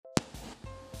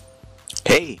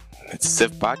Hey, it's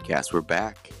Civ Podcast. We're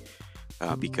back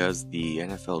because the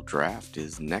NFL draft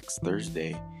is next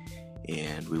Thursday,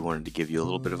 and we wanted to give you a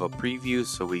little bit of a preview.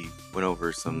 So we went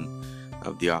over some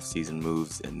of the offseason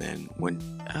moves and then went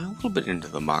a little bit into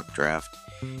the mock draft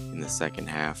in the second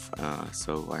half.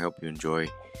 So I hope you enjoy,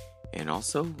 and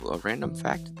also a random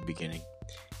fact at the beginning.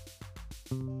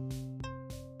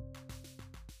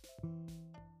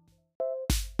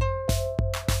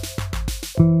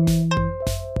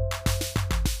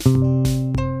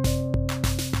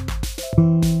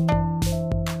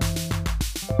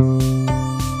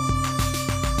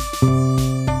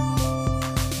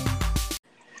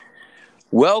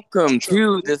 Welcome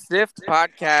to the SIFT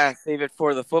podcast, Save It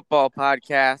for the Football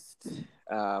podcast.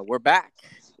 We're back,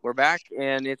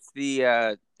 and it's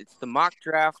the mock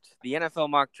draft, the NFL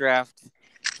mock draft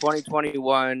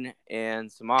 2021,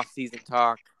 and some off-season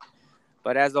talk.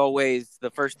 But as always,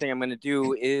 the first thing I'm going to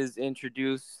do is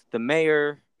introduce the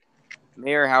mayor.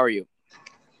 Mayor, how are you?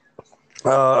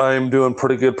 I'm doing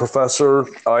pretty good, Professor.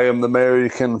 I am the mayor. You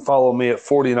can follow me at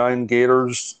 49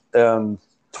 Gators and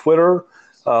Twitter.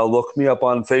 Look me up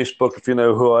on Facebook if you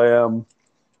know who I am.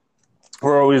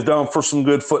 We're always down for some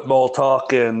good football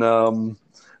talk, and I'm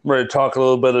ready to talk a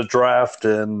little bit of draft,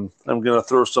 and I'm going to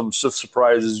throw some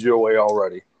surprises your way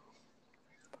already.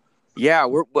 Yeah,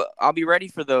 I'll be ready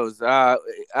for those.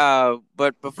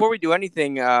 But before we do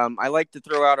anything, I like to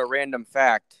throw out a random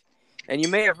fact, and you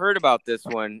may have heard about this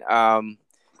one.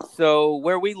 So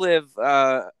where we live,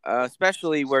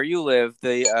 especially where you live,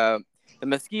 the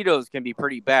mosquitoes can be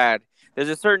pretty bad. There's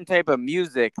a certain type of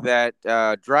music that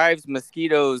drives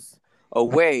mosquitoes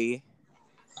away.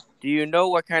 Do you know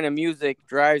what kind of music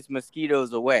drives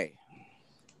mosquitoes away?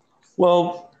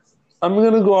 Well, I'm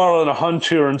going to go out on a hunch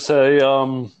here and say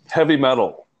heavy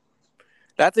metal.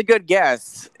 That's a good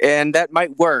guess, and that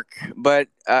might work. But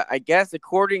I guess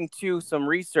according to some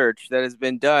research that has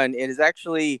been done, it is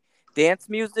actually dance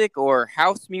music or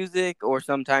house music, or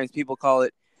sometimes people call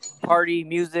it party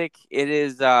music. It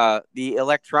is the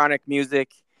electronic music,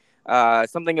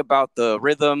 something about the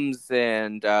rhythms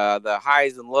and the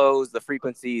highs and lows, the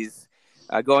frequencies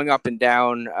going up and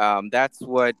down. That's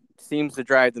what seems to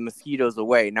drive the mosquitoes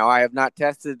away. Now, I have not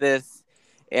tested this,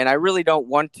 and I really don't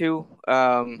want to.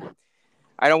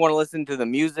 I don't want to listen to the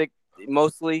music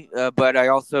mostly, but I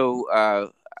also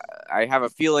I have a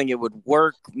feeling it would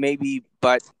work maybe,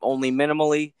 but only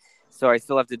minimally. So I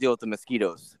still have to deal with the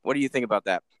mosquitoes. What do you think about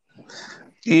that?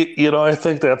 I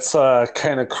think that's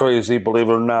kind of crazy, believe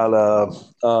it or not.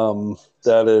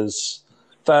 That is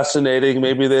fascinating.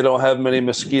 Maybe they don't have many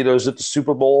mosquitoes at the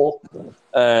Super Bowl,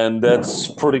 and that's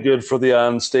pretty good for the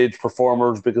on-stage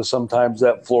performers because sometimes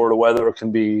that Florida weather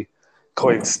can be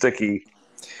quite sticky.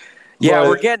 Yeah,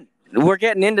 we're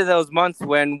getting into those months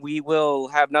when we will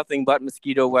have nothing but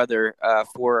mosquito weather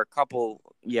for a couple,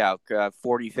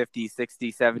 40, 50,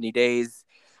 60, 70 days.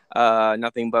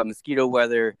 Nothing but mosquito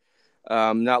weather.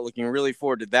 Not looking really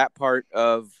forward to that part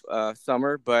of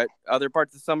summer, but other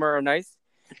parts of summer are nice.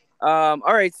 All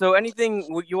right, so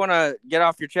anything you want to get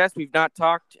off your chest? We've not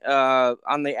talked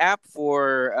on the app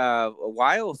for a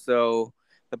while, so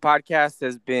the podcast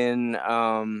has been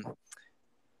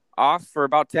off for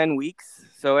about 10 weeks.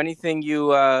 So anything you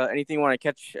want to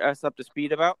catch us up to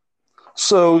speed about?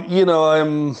 So,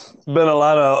 I'm been a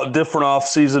lot of different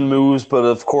off-season moves, but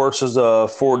of course, as a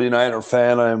 49er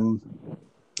fan,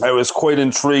 I was quite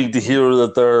intrigued to hear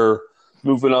that they're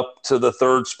moving up to the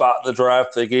third spot in the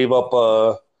draft. They gave up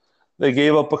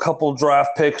a couple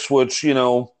draft picks, which, I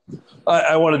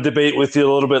want to debate with you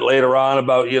a little bit later on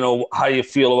about, how you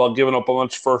feel about giving up a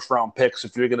bunch of first-round picks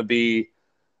if you're going to be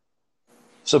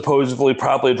supposedly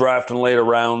probably drafting later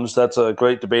rounds. That's a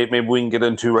great debate. Maybe we can get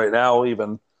into right now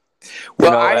even.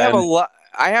 Well,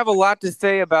 I have a lot to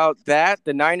say about that,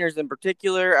 the Niners in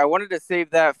particular. I wanted to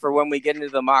save that for when we get into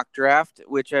the mock draft,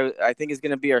 which I think is going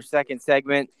to be our second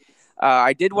segment.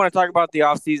 I did want to talk about the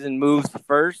offseason moves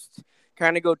first,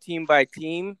 kind of go team by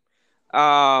team.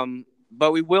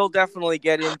 But we will definitely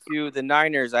get into the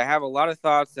Niners. I have a lot of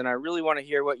thoughts, and I really want to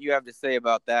hear what you have to say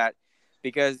about that,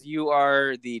 because you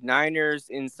are the Niners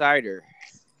insider.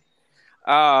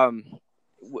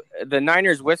 The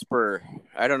Niners whisperer.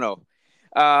 I don't know.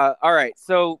 All right.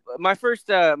 So my first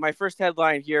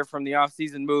headline here from the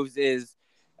offseason moves is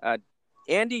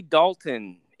Andy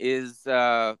Dalton is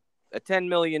a $10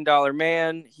 million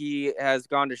man. He has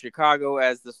gone to Chicago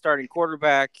as the starting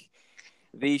quarterback.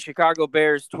 The Chicago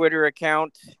Bears Twitter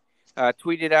account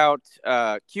tweeted out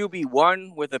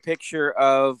QB1 with a picture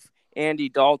of Andy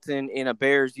Dalton in a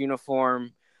Bears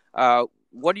uniform.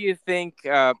 What do you think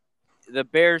the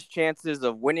Bears' chances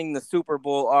of winning the Super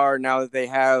Bowl are now that they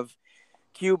have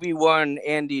QB1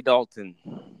 Andy Dalton?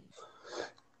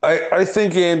 I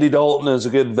think Andy Dalton is a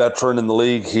good veteran in the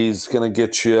league. He's going to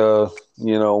get you,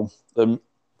 I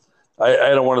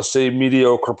don't want to say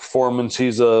mediocre performance.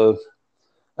 He's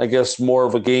I guess, more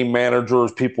of a game manager,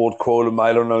 as people would quote him.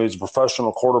 I don't know. He's a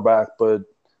professional quarterback, but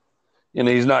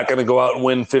he's not going to go out and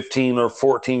win 15 or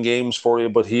 14 games for you,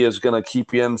 but he is going to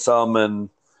keep you in some, and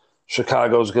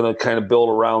Chicago's going to kind of build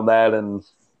around that. And,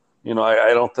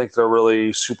 I don't think they're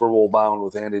really Super Bowl bound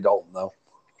with Andy Dalton, though.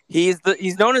 He's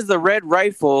known as the Red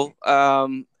Rifle.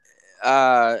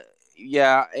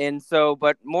 Yeah. And so,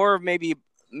 but more maybe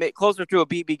closer to a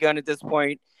BB gun at this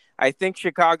point. I think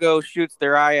Chicago shoots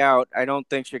their eye out. I don't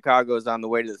think Chicago's on the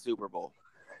way to the Super Bowl.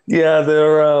 Yeah,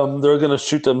 they're going to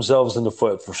shoot themselves in the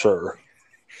foot for sure.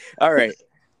 All right.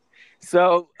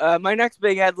 So my next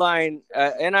big headline,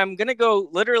 and I'm going to go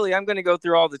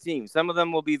through all the teams. Some of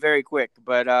them will be very quick,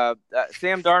 but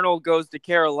Sam Darnold goes to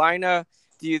Carolina.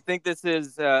 Do you think this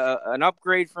is an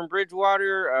upgrade from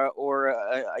Bridgewater, or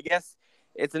I guess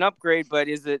it's an upgrade, but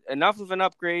is it enough of an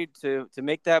upgrade to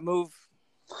make that move?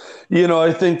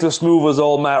 I think this move was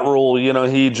all Matt Rule. He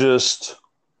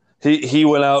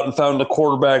went out and found a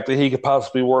quarterback that he could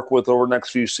possibly work with over the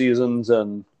next few seasons,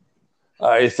 and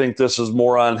I think this is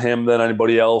more on him than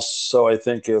anybody else. So I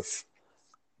think if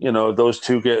those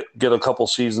two get a couple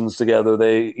seasons together,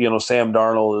 Sam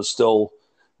Darnold is still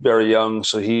very young,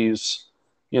 so he's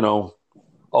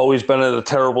always been in a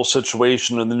terrible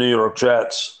situation in the New York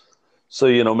Jets. So,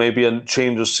 maybe a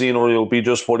change of scenery will be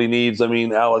just what he needs. I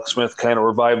mean, Alex Smith kind of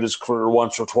revived his career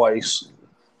once or twice.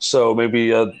 So maybe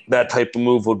that type of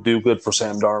move would do good for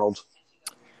Sam Darnold.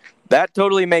 That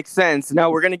totally makes sense. Now,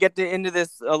 we're going to get into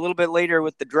this a little bit later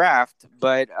with the draft,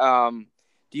 but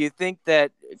do you think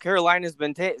that Carolina's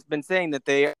been saying that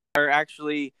they are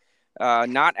actually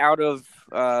not out of,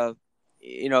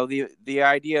 the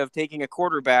idea of taking a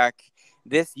quarterback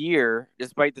this year,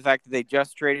 despite the fact that they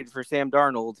just traded for Sam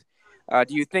Darnold?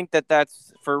 Do you think that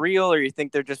that's for real, or you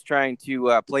think they're just trying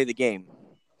to play the game?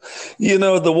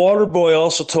 The water boy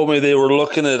also told me they were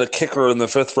looking at a kicker in the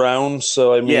 5th round.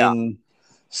 So,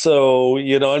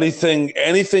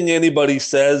 anything anybody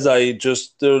says,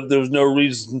 there's no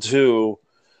reason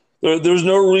there's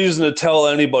no reason to tell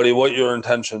anybody what your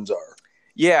intentions are.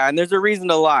 Yeah, and there's a reason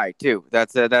to lie too.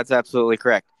 That's absolutely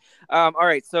correct. All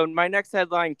right, so my next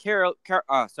headline: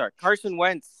 Carson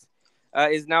Wentz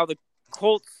is now the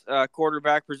Colts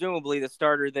quarterback, presumably the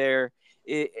starter there.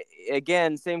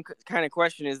 Again, same kind of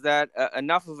question: is that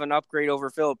enough of an upgrade over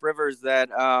Phillip Rivers that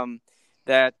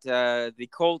the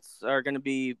Colts are going to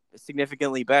be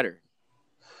significantly better?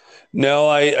 No,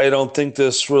 I don't think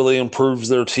this really improves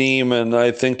their team, and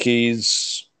I think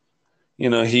he's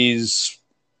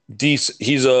decent.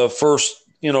 He's a first,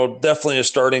 definitely a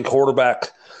starting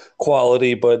quarterback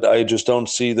quality, but I just don't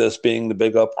see this being the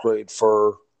big upgrade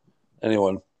for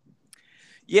anyone.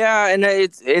 Yeah, and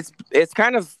it's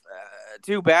kind of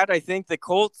too bad. I think the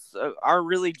Colts are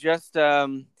really just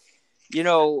above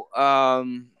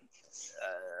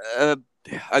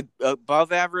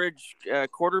average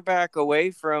quarterback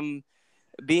away from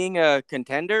being a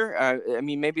contender. I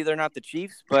mean, maybe they're not the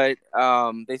Chiefs, but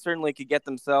they certainly could get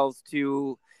themselves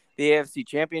to the AFC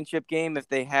Championship game if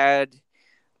they had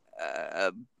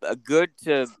a good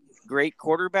to great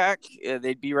quarterback.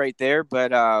 They'd be right there.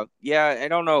 But yeah, I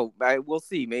don't know. We'll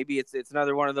see. Maybe it's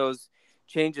another one of those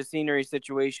change of scenery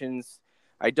situations.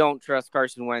 I don't trust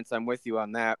Carson Wentz. I'm with you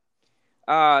on that.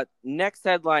 Next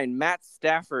headline: Matt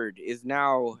Stafford is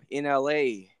now in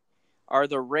LA. Are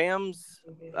the Rams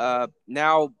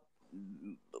now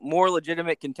more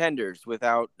legitimate contenders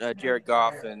without Jared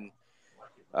Goff and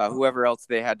whoever else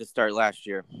they had to start last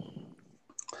year?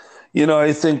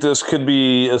 I think this could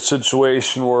be a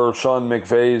situation where Sean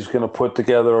McVay is going to put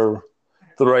together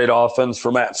the right offense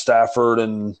for Matt Stafford,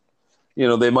 and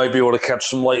they might be able to catch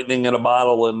some lightning in a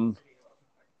bottle,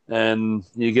 and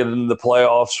you get into the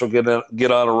playoffs or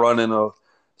get on a run in a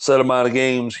set amount of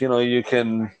games. You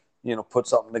can put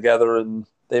something together, and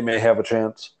they may have a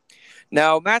chance.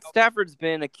 Now, Matt Stafford's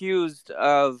been accused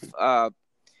of a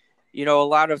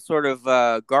lot of sort of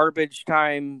garbage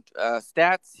time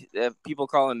stats. People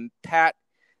call him Pat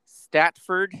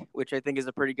Statford, which I think is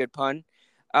a pretty good pun.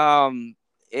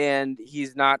 And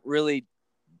he's not really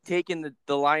taken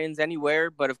the Lions anywhere,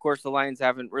 but of course the Lions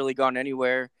haven't really gone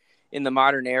anywhere in the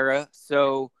modern era.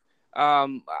 So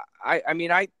I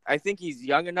think he's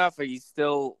young enough. He's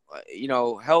still,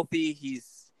 healthy.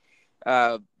 He's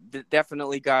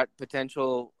definitely got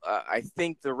potential. I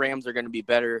think the Rams are going to be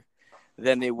better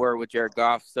than they were with Jared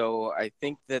Goff. So I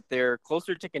think that they're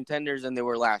closer to contenders than they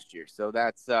were last year. So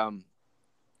that's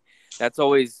That's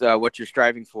always what you're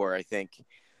striving for, I think.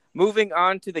 Moving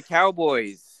on to the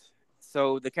Cowboys.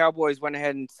 So the Cowboys went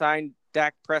ahead and signed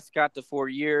Dak Prescott to 4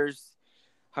 years,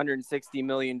 $160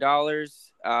 million.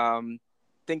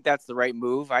 Think that's the right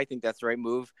move. I think that's the right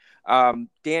move.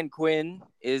 Dan Quinn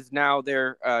is now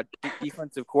their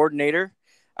defensive coordinator.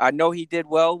 I know he did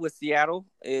well with Seattle,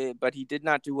 but he did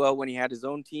not do well when he had his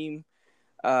own team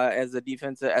as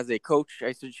a coach,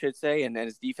 I should say, and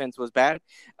his defense was bad.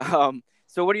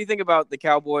 So, what do you think about the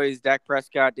Cowboys, Dak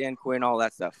Prescott, Dan Quinn, all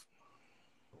that stuff?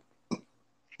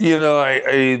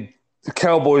 The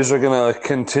Cowboys are going to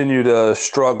continue to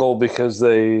struggle because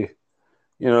they're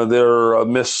a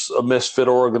misfit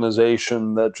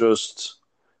organization that just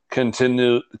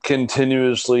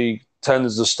continuously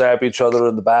tends to stab each other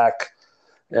in the back,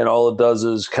 and all it does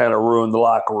is kind of ruin the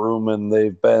locker room. And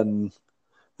they've been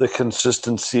the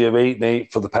consistency of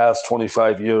 8-8 for the past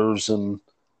 25 years, and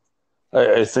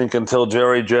I think until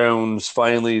Jerry Jones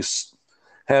finally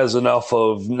has enough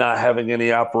of not having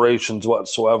any operations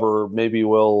whatsoever, maybe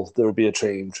there'll be a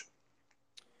change.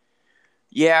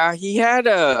 Yeah, he had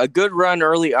a good run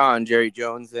early on, Jerry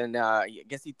Jones, and I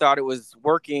guess he thought it was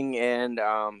working, and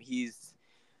he's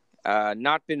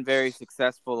not been very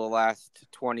successful the last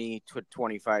 20 to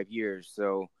 25 years.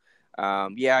 So,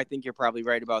 yeah, I think you're probably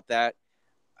right about that.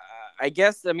 I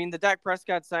guess, I mean, the Dak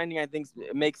Prescott signing, I think,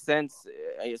 makes sense.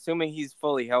 Assuming he's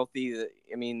fully healthy,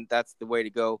 I mean, that's the way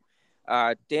to go.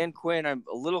 Dan Quinn, I'm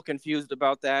a little confused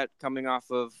about that coming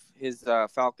off of his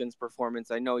Falcons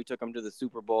performance. I know he took him to the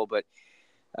Super Bowl, but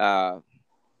uh,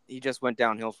 he just went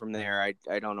downhill from there.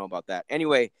 I don't know about that.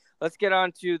 Anyway, let's get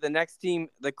on to the next team,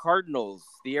 the Cardinals,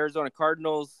 the Arizona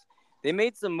Cardinals. They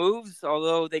made some moves,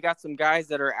 although they got some guys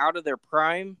that are out of their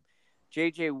prime.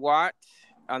 J.J. Watt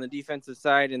on the defensive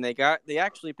side, and they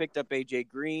actually picked up A.J.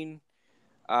 Green.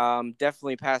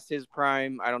 Definitely past his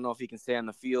prime. I don't know if he can stay on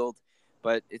the field,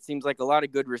 but it seems like a lot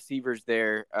of good receivers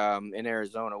there in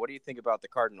Arizona. What do you think about the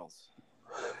Cardinals?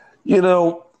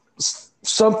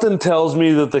 Something tells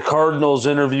me that the Cardinals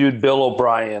interviewed Bill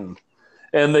O'Brien,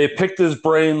 and they picked his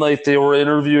brain like they were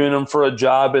interviewing him for a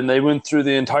job, and they went through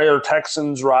the entire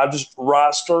Texans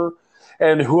roster,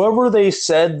 and whoever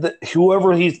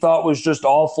he thought was just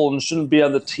awful and shouldn't be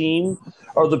on the team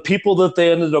are the people that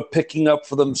they ended up picking up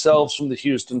for themselves from the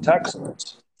Houston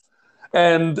Texans.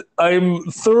 And I'm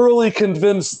thoroughly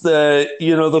convinced that,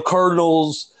 the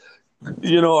Cardinals,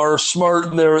 are smart,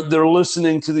 and they're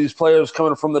listening to these players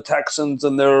coming from the Texans,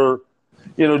 and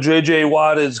J.J.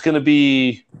 Watt is going to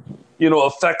be,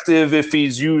 effective if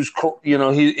he's used.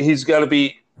 He's got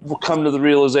to come to the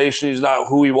realization he's not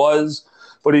who he was,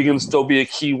 but he can still be a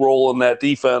key role in that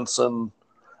defense. And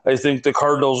I think the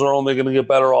Cardinals are only going to get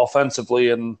better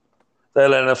offensively, and that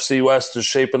NFC West is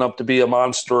shaping up to be a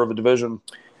monster of a division.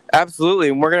 Absolutely,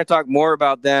 and we're going to talk more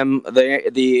about them, the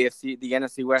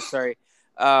NFC West. Sorry,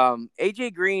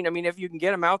 AJ Green. I mean, if you can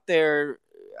get him out there,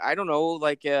 I don't know,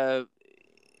 like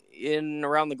in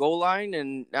around the goal line,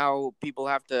 and now people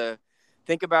have to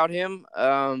think about him.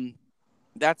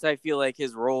 That's, I feel like,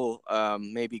 his role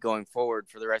maybe going forward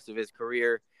for the rest of his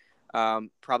career.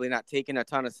 Probably not taking a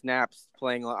ton of snaps,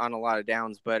 playing on a lot of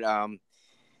downs, but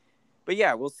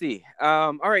yeah, we'll see.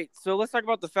 All right, so let's talk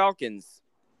about the Falcons.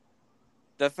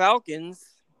 The Falcons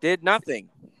did nothing.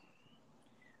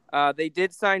 They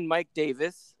did sign Mike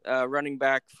Davis, running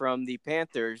back from the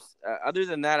Panthers. Other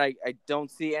than that, I don't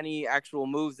see any actual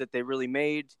moves that they really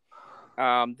made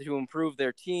to improve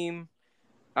their team.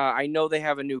 I know they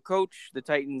have a new coach. The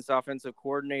Titans offensive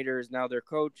coordinator is now their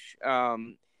coach.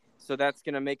 So that's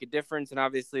going to make a difference. And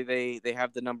obviously they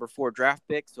have the number 4 draft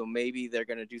pick, so maybe they're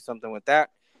going to do something with that.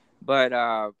 But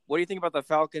what do you think about the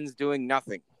Falcons doing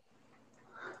nothing?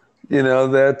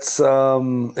 That's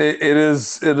it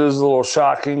is a little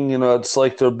shocking. It's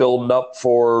like they're building up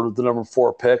for the number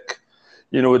 4 pick.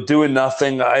 With doing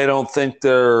nothing, I don't think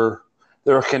they're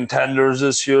contenders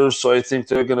this year. So I think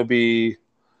they're going to be,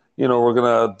 we're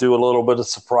going to do a little bit of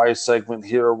surprise segment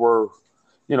here where,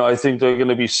 I think they're going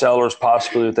to be sellers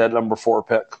possibly with that number 4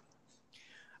 pick.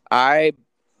 I'm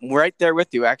right there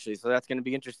with you, actually. So that's going to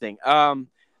be interesting.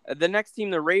 The next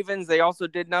team, the Ravens, they also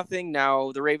did nothing.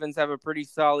 Now, the Ravens have a pretty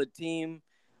solid team.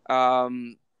 I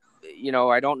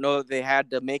don't know if they had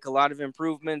to make a lot of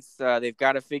improvements. They've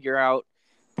got to figure out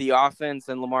the offense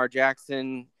and Lamar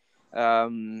Jackson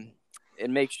and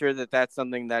make sure that that's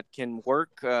something that can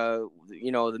work,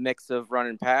 the mix of run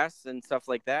and pass and stuff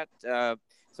like that.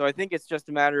 So I think it's just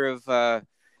a matter of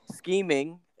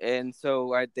scheming. And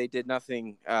so they did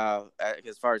nothing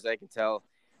as far as I can tell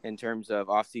in terms of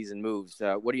off-season moves.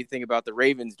 What do you think about the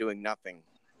Ravens doing nothing?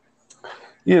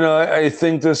 I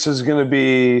think this is going to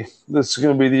be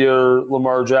the year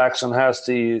Lamar Jackson has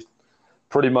to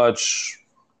pretty much,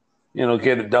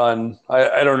 get it done.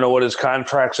 I don't know what his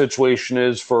contract situation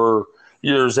is for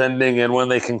years ending and when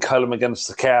they can cut him against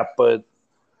the cap, but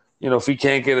if he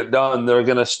can't get it done, they're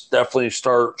going to definitely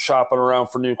start shopping around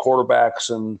for new quarterbacks.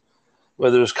 And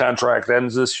whether his contract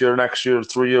ends this year, next year,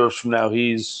 3 years from now,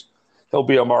 he'll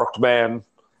be a marked man.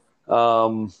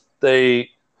 They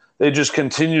just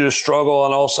continue to struggle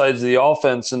on all sides of the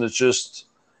offense, and it's just,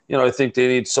 I think they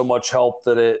need so much help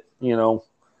that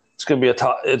it's gonna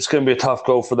be a tough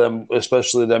go for them,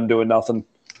 especially them doing nothing.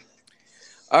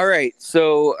 All right,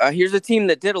 so here's a team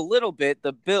that did a little bit.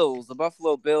 The Bills, the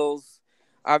Buffalo Bills.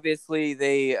 Obviously,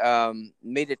 they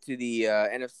made it to the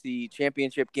NFC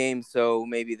Championship game, so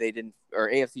maybe they didn't, or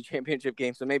AFC Championship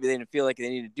game, so maybe they didn't feel like they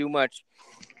needed to do much.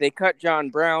 They cut John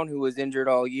Brown, who was injured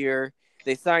all year.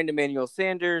 They signed Emmanuel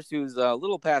Sanders, who's a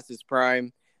little past his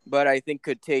prime, but I think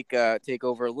could take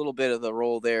over a little bit of the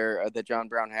role there that John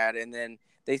Brown had. And then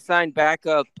they signed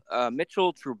backup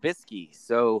Mitchell Trubisky.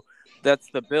 So that's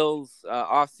the Bills'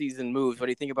 offseason moves. What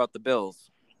do you think about the Bills?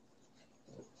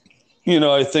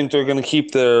 I think they're going to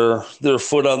keep their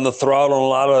foot on the throttle. A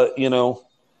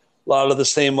lot of the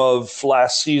same of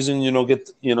last season.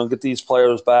 Get these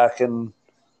players back, and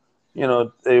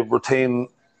they retain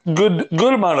good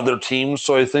amount of their team.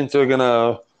 So I think they're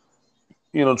gonna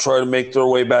try to make their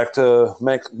way back to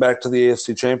the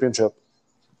AFC Championship.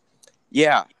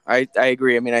 Yeah, I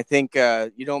agree. I mean, I think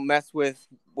you don't mess with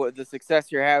what the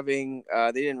success you're having.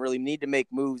 They didn't really need to make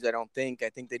moves, I don't think. I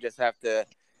think they just have to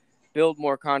build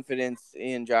more confidence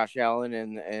in Josh Allen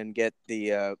and get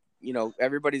the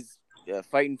everybody's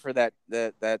fighting for that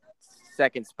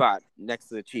second spot next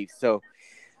to the Chiefs. So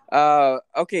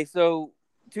okay, so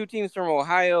two teams from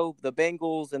Ohio, the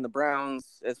Bengals and the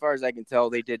Browns. As far as I can tell,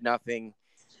 they did nothing.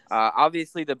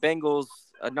 Obviously, the Bengals,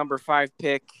 a number 5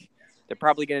 pick, they're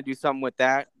probably going to do something with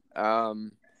that.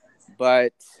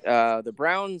 But the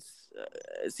Browns,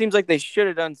 it seems like they should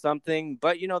have done something.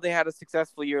 But, they had a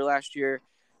successful year last year.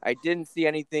 I didn't see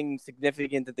anything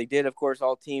significant that they did. Of course,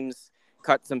 all teams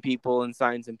cut some people and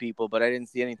signed some people, but I didn't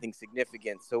see anything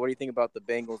significant. So what do you think about the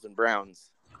Bengals and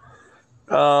Browns?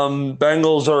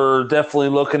 Bengals are definitely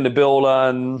looking to build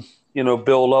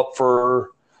up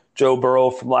for Joe Burrow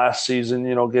from last season.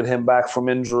 Get him back from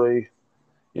injury.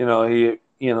 They're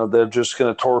just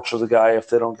going to torture the guy if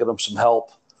they don't get him some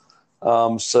help.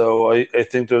 So I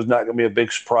think there's not going to be a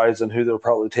big surprise in who they're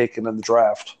probably taking in the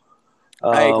draft.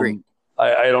 I agree.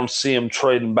 I don't see them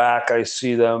trading back. I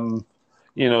see them,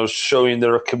 showing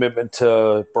their commitment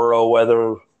to Burrow,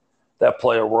 whether that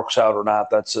player works out or not.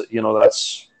 That's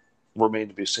remain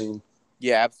to be seen.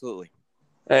 Yeah, absolutely.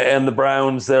 And the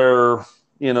Browns, they're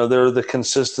the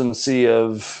consistency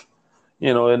of,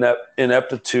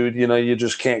 ineptitude. You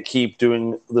just can't keep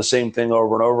doing the same thing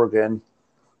over and over again.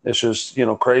 It's just,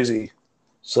 crazy.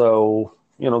 So,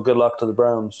 good luck to the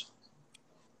Browns.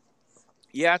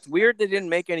 Yeah, it's weird they didn't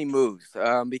make any moves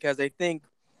because I think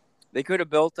they could have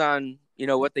built on,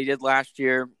 what they did last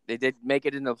year. They did make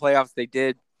it in the playoffs. They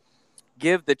did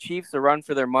give the Chiefs a run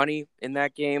for their money in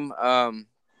that game,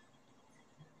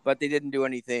 but they didn't do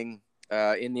anything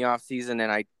in the offseason,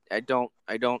 and I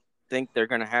don't think they're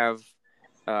going to have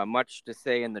much to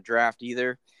say in the draft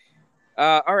either.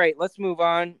 All right, let's move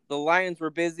on. The Lions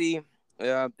were busy.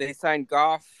 They signed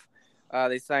Goff.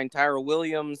 They signed Tyrell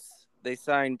Williams. They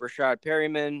signed Brashad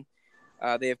Perryman.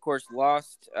 They, of course,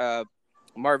 lost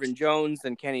Marvin Jones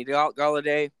and Kenny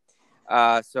Golladay.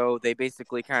 So they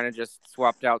basically kind of just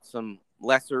swapped out some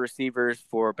lesser receivers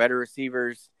for better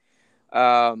receivers.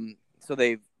 So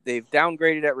they've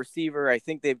downgraded at receiver. I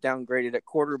think they've downgraded at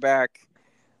quarterback.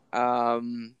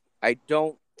 I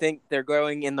don't think they're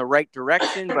going in the right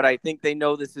direction, but I think they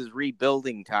know this is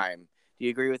rebuilding time. Do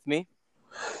you agree with me?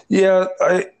 Yeah,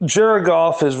 Jared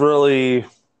Goff is really,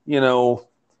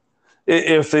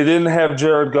 if they didn't have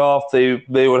Jared Goff,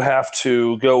 they would have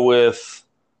to go with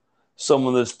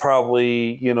someone that's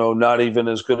probably, not even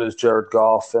as good as Jared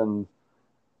Goff. And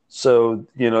so,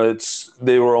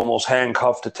 they were almost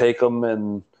handcuffed to take him,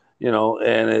 and,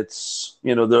 and it's,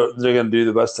 they're going to do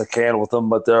the best they can with them,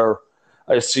 but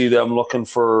I see them looking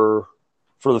for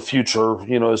the future,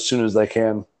 as soon as they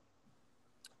can.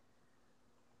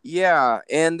 Yeah,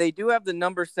 and they do have the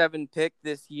number 7 pick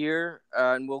this year,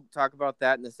 and we'll talk about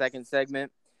that in the second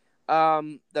segment.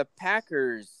 The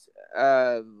Packers,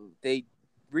 they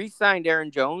re-signed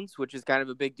Aaron Jones, which is kind of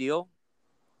a big deal.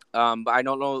 But I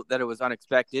don't know that it was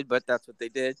unexpected, but that's what they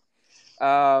did.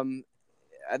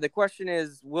 The question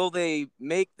is, will they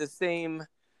make the same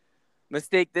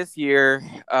mistake this year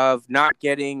of not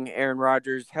getting Aaron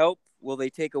Rodgers help? Will they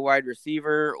take a wide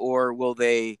receiver, or will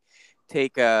they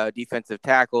take a defensive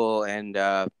tackle and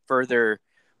further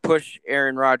push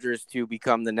Aaron Rodgers to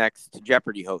become the next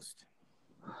Jeopardy host?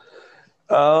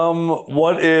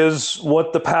 What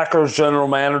the Packers general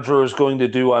manager is going to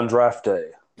do on draft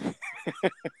day?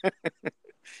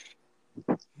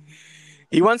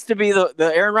 He wants to be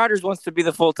the Aaron Rodgers wants to be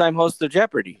the full-time host of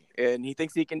Jeopardy, and he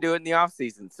thinks he can do it in the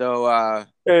offseason. So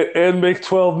And make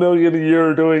 $12 million a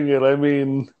year doing it. I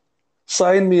mean,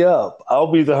 sign me up.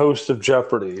 I'll be the host of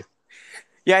Jeopardy.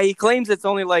 yeah, he claims it's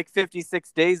only like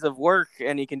 56 days of work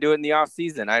and he can do it in the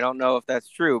offseason. I don't know if that's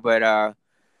true, but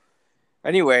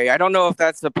anyway, I don't know if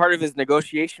that's a part of his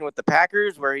negotiation with the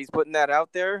Packers where he's putting that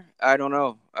out there. I don't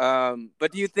know.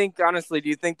 But do you think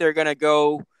they're going to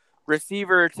go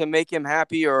receiver to make him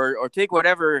happy, or take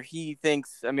whatever he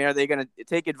thinks? I mean, are they going to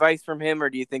take advice from him, or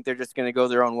do you think they're just going to go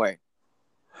their own way?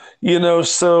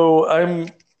 So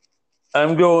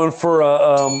I'm going for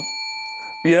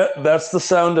yeah, that's the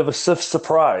sound of a Sif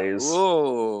surprise.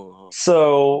 Whoa.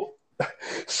 So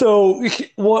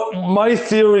what my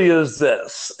theory is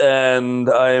this, and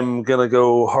I'm gonna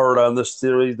go hard on this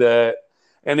theory that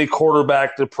any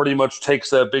quarterback that pretty much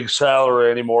takes that big salary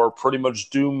anymore pretty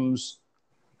much dooms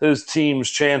his team's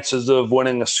chances of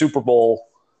winning a Super Bowl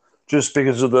just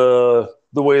because of the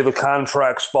way the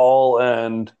contracts fall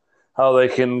and how they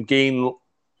can gain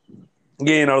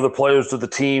other players to the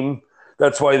team.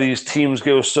 That's why these teams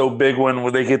go so big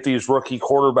when they get these rookie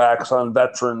quarterbacks on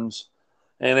veterans,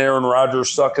 and Aaron Rodgers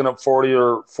sucking up 40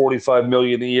 or 45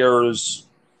 million a year it's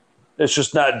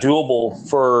just not doable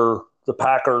for the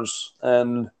Packers.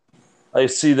 And I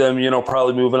see them,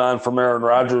 probably moving on from Aaron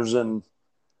Rodgers, and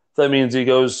that means he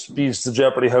beats the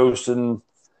Jeopardy host and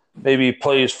maybe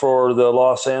plays for the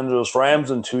Los Angeles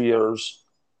Rams in 2 years.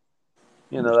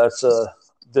 That's a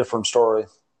different story.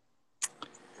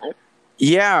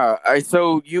 Yeah.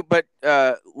 But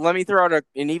let me throw out an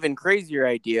even crazier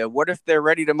idea. What if they're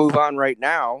ready to move on right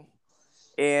now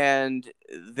and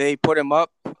they put him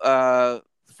up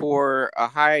for a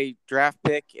high draft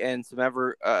pick and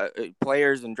some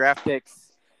players and draft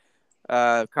picks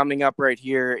coming up right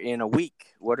here in a week?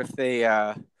 What if they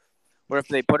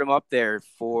put him up there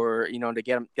for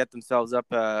to get themselves up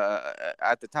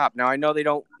at the top? Now I know they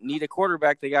don't need a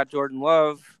quarterback; they got Jordan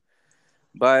Love,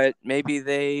 but maybe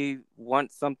they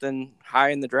want something high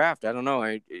in the draft. I don't know.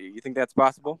 You think that's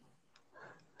possible?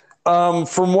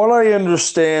 From what I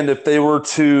understand, if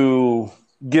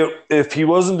he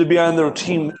wasn't to be on their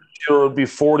team this year, it would be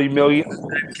 $40 million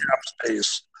cap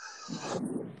space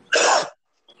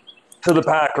to the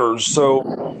Packers. So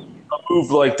a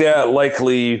move like that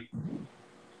likely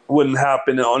wouldn't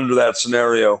happen under that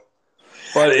scenario.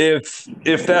 But if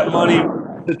that money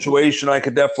situation, I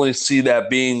could definitely see that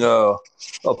being a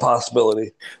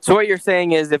possibility. So what you're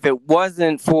saying is, if it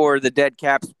wasn't for the dead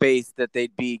cap space that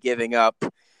they'd be giving up,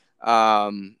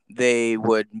 they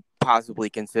would possibly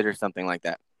consider something like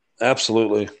that.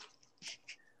 Absolutely.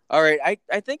 All right.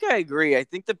 I think I agree. I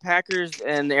think the Packers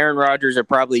and Aaron Rodgers are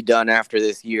probably done after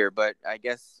this year, but I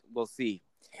guess we'll see.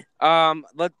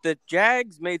 Look, the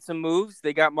Jags made some moves.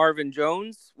 They got Marvin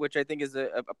Jones, which I think is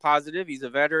a positive. He's a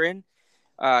veteran.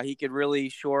 He could really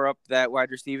shore up that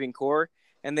wide receiving core.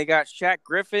 And they got Shaq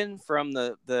Griffin from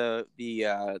the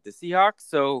Seahawks.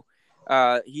 So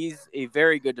he's a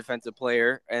very good defensive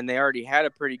player, and they already had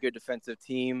a pretty good defensive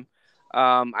team.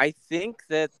 I think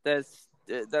that's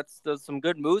some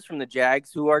good moves from the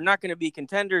Jags, who are not going to be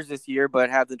contenders this year, but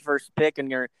have the first pick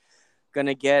and are going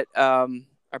to get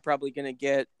are probably going to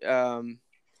get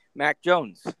Mac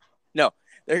Jones. No,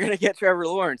 they're going to get Trevor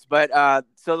Lawrence, but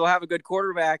so they'll have a good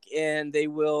quarterback, and they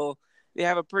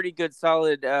have a pretty good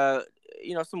solid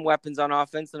some weapons on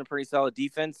offense and a pretty solid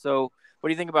defense. So what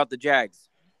do you think about the Jags?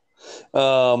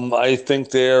 I think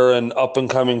they're an up and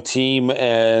coming team,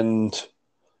 and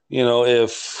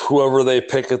if whoever they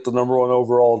pick at the number one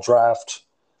overall draft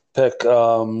pick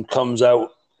comes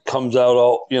out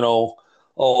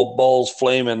all balls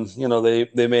flaming,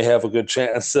 they may have a good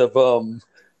chance of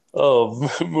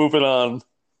moving on.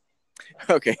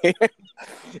 Okay.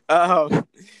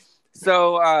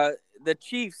 So the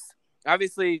Chiefs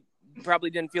obviously probably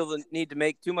didn't feel the need to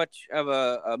make too much of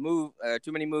a move,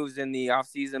 too many moves in the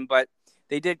offseason, but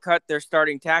they did cut their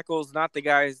starting tackles, not the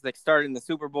guys that started in the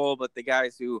Super Bowl, but the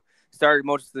guys who started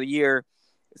most of the year.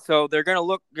 So they're going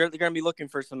to be looking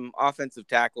for some offensive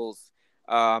tackles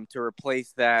to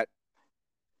replace that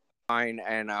line.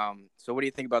 And so what do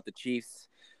you think about the Chiefs?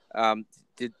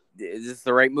 Is this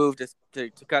the right move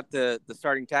to cut the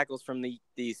starting tackles from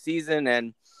the season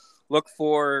and look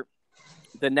for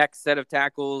the next set of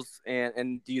tackles,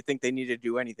 and do you think they need to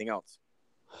do anything else?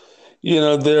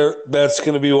 That's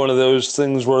going to be one of those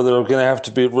things where they're going to have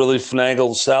to be really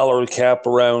finagle salary cap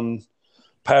around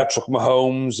Patrick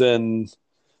Mahomes and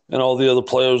all the other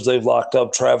players they've locked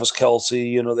up. Travis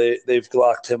Kelce, they've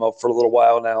locked him up for a little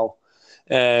while now,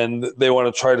 and they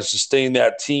want to try to sustain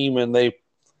that team, and they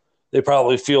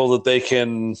probably feel that they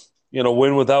can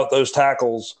win without those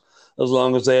tackles as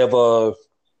long as they have a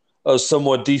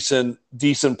somewhat decent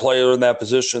player in that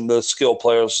position. The skill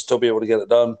players will still be able to get it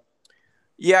done.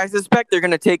 Yeah, I suspect they're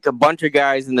going to take a bunch of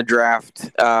guys in the draft,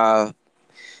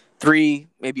 3,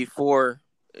 maybe 4,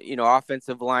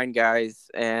 offensive line guys,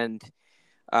 and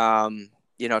try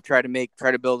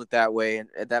to build it that way, and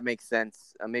that makes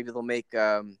sense. Maybe they'll make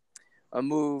a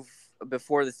move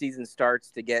before the season starts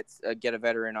to get a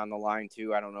veteran on the line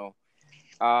too. I don't know.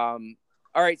 All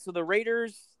right, so the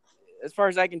Raiders, as far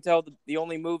as I can tell, the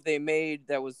only move they made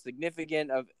that was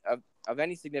significant of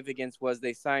any significance was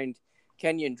they signed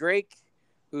Kenyon Drake,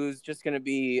 who's just going to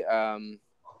be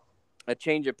a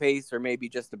change of pace, or maybe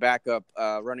just a backup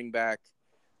running back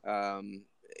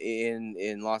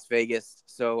in Las Vegas.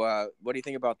 So what do you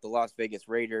think about the Las Vegas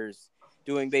Raiders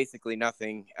doing basically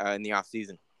nothing in the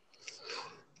offseason?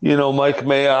 Mike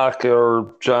Mayock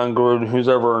or John Gruden, who's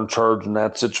ever in charge in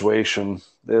that situation,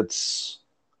 it's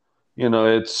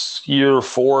year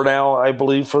 4 now, I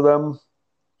believe, for them.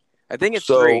 I think it's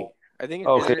 3. I think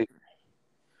okay.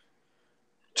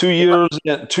 2 years,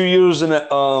 2 years in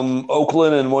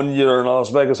Oakland and 1 year in Las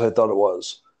Vegas. I thought it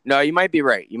was. No, you might be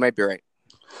right.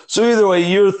 So either way,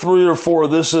 year 3 or 4,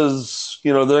 this is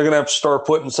they're going to have to start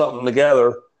putting something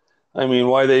together. I mean,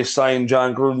 why they signed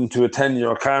John Gruden to a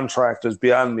 10-year contract is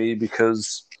beyond me,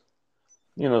 because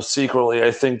secretly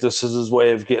I think this is his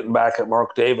way of getting back at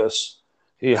Mark Davis.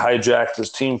 He hijacked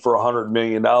his team for $100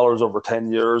 million over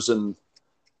 10 years and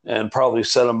probably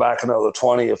set them back another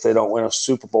 20 if they don't win a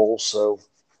Super Bowl. So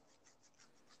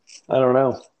I don't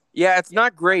know. Yeah, it's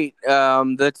not great.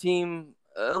 The team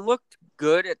looked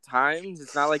good at times.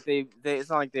 It's not like it's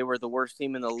not like they were the worst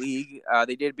team in the league.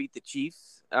 They did beat the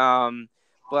Chiefs,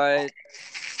 but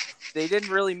they didn't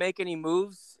really make any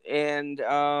moves. And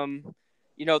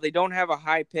they don't have a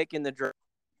high pick in the draft.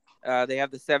 They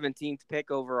have the 17th pick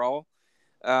overall.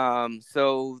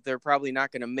 So they're probably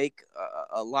not going to make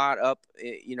a lot up,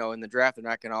 in the draft. They're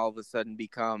not going to all of a sudden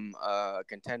become a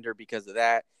contender because of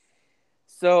that.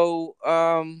 So,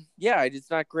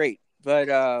 it's not great.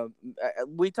 But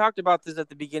we talked about this at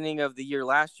the beginning of the year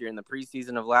last year, in the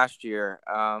preseason of last year,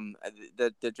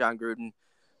 that John Gruden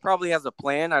probably has a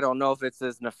plan. I don't know if it's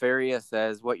as nefarious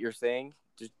as what you're saying,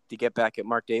 just to get back at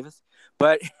Mark Davis,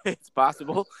 but it's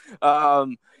possible.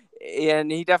 And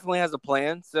he definitely has a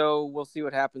plan, so we'll see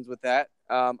what happens with that.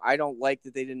 I don't like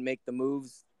that they didn't make the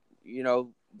moves,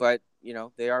 but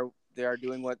they are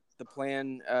doing what the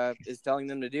plan is telling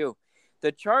them to do.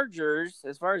 The Chargers,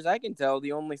 as far as I can tell,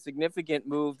 the only significant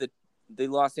move that the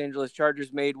Los Angeles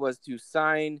Chargers made was to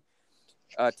sign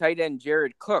tight end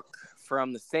Jared Cook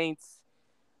from the Saints.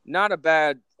 Not a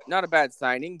bad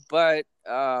signing, but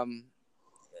I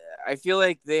feel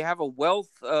like they have a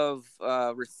wealth of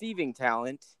receiving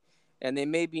talent, and they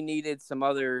maybe needed some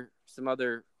other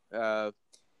I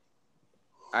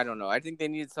don't know. I think they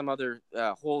needed some other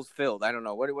holes filled. I don't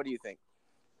know. What do you think?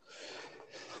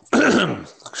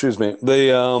 Excuse me.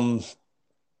 They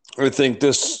I think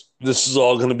this is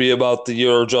all going to be about the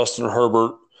year of Justin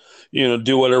Herbert.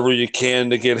 Do whatever you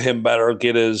can to get him better,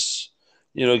 get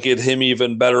him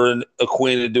even better and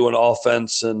acquainted to an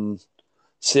offense, and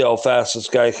see how fast this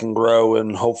guy can grow.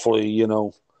 And hopefully,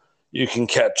 you can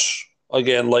catch,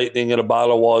 again, lightning in a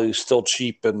bottle while he's still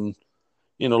cheap, and,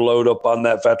 load up on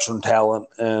that veteran talent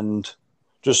and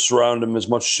just surround him as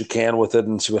much as you can with it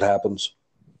and see what happens.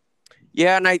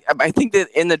 Yeah, and I think that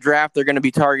in the draft they're going to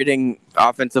be targeting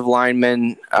offensive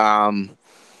linemen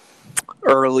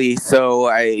early, so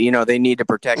they need to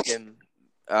protect him.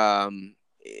 And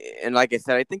like I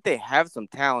said, I think they have some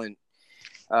talent,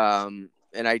 and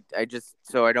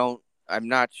I'm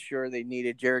not sure they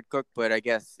needed Jared Cook, but I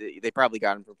guess they probably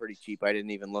got him for pretty cheap. I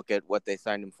didn't even look at what they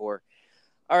signed him for.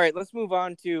 All right, let's move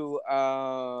on to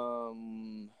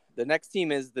the next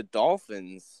team is the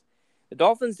Dolphins. The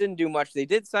Dolphins didn't do much. They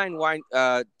did sign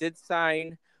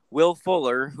Will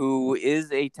Fuller, who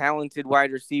is a talented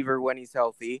wide receiver when he's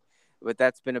healthy, but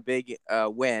that's been a big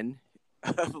win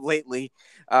lately.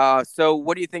 So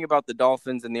what do you think about the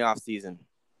Dolphins in the offseason?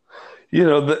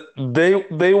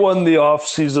 They won the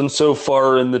offseason so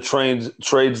far in the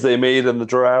trades they made in the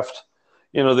draft.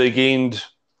 They gained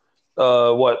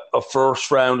a first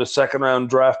round, a second round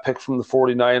draft pick from the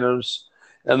 49ers,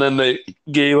 and then they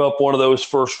gave up one of those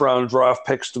first round draft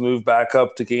picks to move back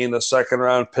up to gain a second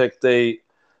round pick. They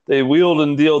wheeled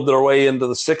and dealed their way into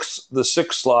the sixth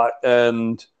slot,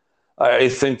 and I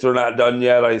think they're not done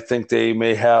yet. I think they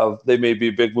may be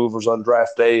big movers on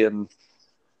draft day, and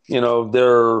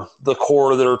the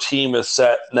core of their team is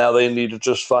set. Now they need to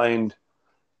just find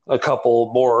a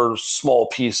couple more small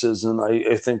pieces, and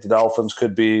I think the Dolphins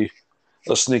could be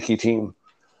a sneaky team.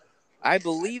 I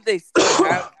believe they still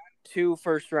have 2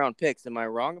 first-round picks. Am I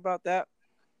wrong about that?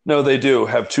 No, they do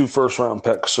have 2 first-round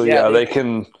picks, so Yeah, they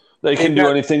can do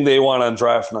anything they want on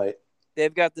draft night.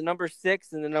 They've got the number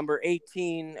 6 and the number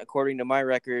 18, according to my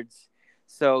records.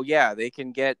 So, yeah, they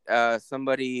can get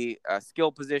somebody, a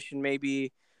skill position,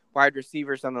 maybe wide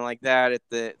receiver, something like that at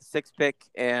the 6th pick,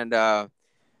 and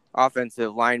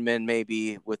offensive lineman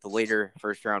maybe with the later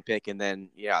first-round pick. And then,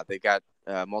 yeah, they've got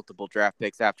multiple draft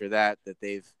picks after that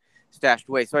they've stashed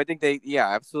away. So I think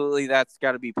absolutely that's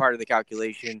got to be part of the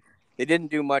calculation. They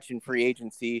didn't do much in free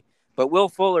agency, but Will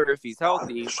Fuller, if he's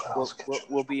healthy,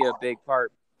 will be a big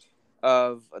part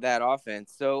of that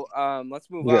offense. So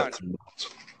let's move on.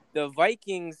 The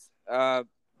Vikings,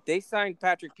 they signed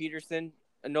Patrick Peterson,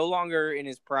 no longer in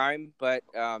his prime, but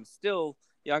still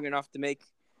young enough to make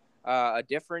a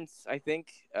difference. I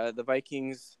think the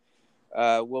Vikings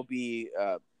will be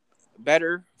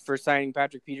better for signing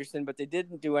Patrick Peterson, but they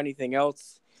didn't do anything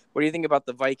else. What do you think about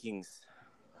the Vikings?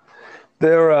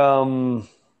 They're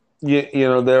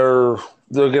they're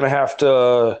going to have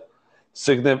to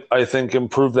I think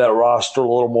improve that roster a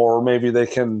little more. Maybe they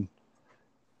can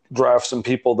draft some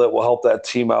people that will help that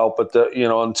team out, but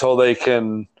until they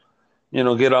can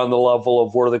get on the level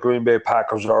of where the Green Bay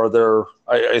Packers are,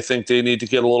 I think they need to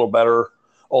get a little better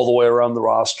all the way around the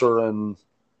roster, and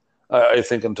I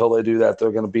think until they do that,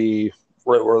 they're going to be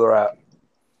right where they're at.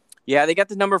 Yeah, they got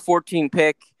the number 14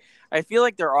 pick. I feel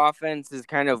like their offense is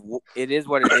it is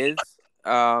what it is.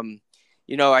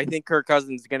 I think Kirk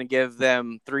Cousins is going to give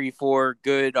them 3-4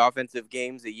 good offensive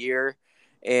games a year,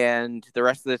 and the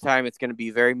rest of the time it's going to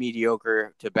be very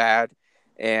mediocre to bad.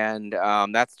 And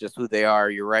that's just who they are.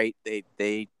 You're right.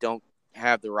 They don't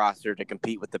have the roster to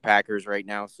compete with the Packers right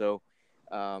now. So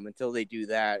until they do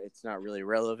that, it's not really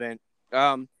relevant.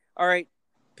 All right,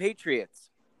 Patriots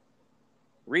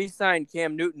re-signed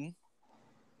Cam Newton.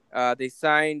 They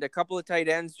signed a couple of tight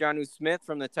ends, Jonnu Smith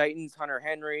from the Titans, Hunter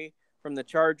Henry from the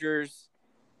Chargers.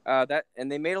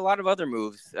 And they made a lot of other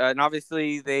moves. And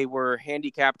obviously they were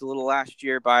handicapped a little last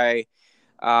year by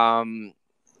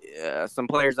some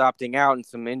players opting out and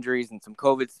some injuries and some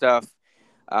COVID stuff.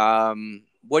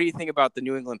 What do you think about the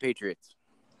New England Patriots?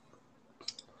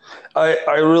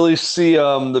 I really see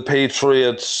the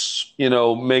Patriots,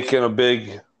 making a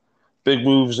big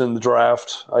moves in the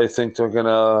draft. I think they're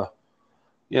gonna,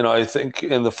 I think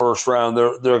in the first round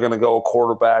they're gonna go a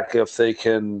quarterback if they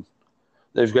can.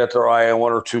 They've got their eye on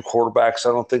 1 or 2 quarterbacks.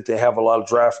 I don't think they have a lot of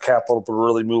draft capital to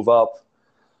really move up.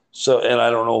 So, and I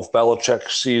don't know if Belichick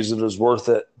sees it as worth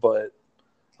it, but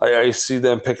I see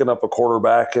them picking up a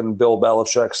quarterback and Bill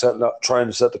Belichick trying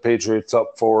to set the Patriots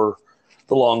up for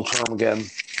the long term again.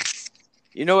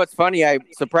 You know what's funny? I'm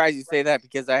surprised you say that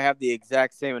because I have the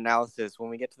exact same analysis. When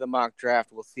we get to the mock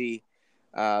draft, we'll see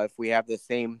if we have the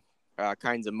same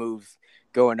kinds of moves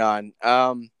going on.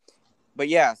 But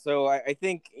yeah, so I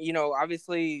think,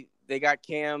 obviously they got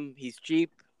Cam. He's cheap.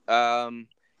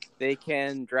 They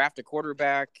can draft a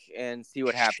quarterback and see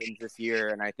what happens this year.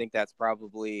 And I think that's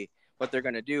probably what they're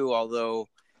going to do. Although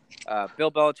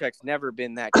Bill Belichick's never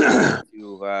been that guy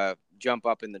to jump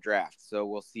up in the draft. So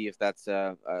we'll see if that's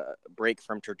a break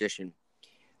from tradition.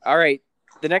 All right.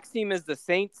 The next team is the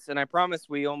Saints. And I promise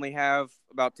we only have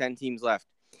about 10 teams left.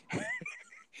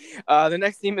 The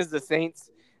next team is the Saints.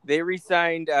 They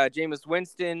re-signed Jameis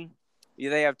Winston.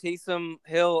 They have Taysom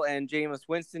Hill and Jameis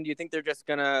Winston. Do you think they're just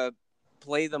going to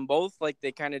play them both like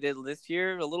they kind of did this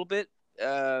year a little bit?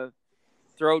 Throw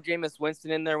Jameis Winston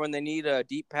in there when they need a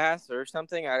deep pass or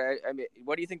something? I mean,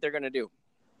 what do you think they're going to do?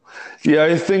 Yeah,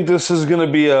 I think this is going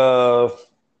to be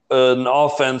an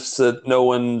offense that no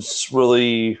one's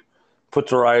really put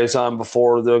their eyes on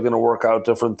before. They're going to work out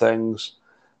different things.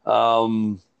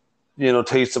 Taysom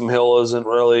Hill isn't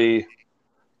really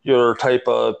your type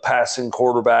of passing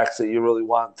quarterback that you really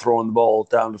want throwing the ball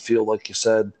down the field, like you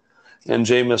said. And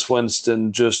Jameis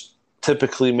Winston just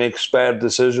typically makes bad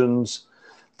decisions,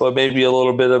 but maybe a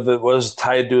little bit of it was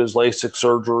tied to his LASIK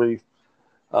surgery.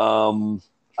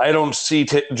 I don't see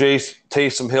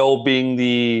Taysom Hill being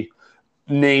the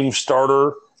name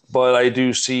starter, but I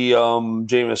do see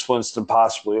Jameis Winston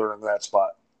possibly earning that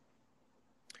spot.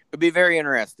 It'd be very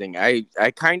interesting.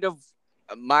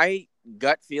 My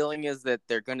gut feeling is that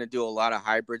they're going to do a lot of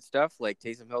hybrid stuff. Like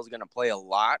Taysom Hill's going to play a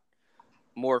lot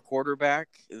more quarterback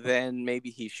than maybe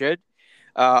he should.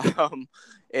 Um,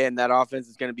 and that offense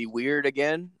is going to be weird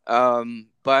again.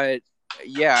 But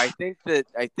yeah, I think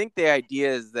the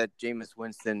idea is that Jameis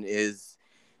Winston is,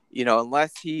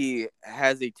 unless he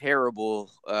has a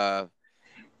terrible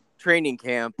training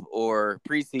camp or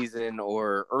preseason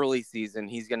or early season,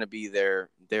 he's going to be their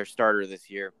starter this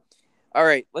year. All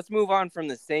right, let's move on from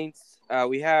the Saints.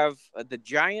 We have the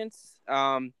Giants.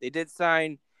 They did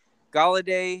sign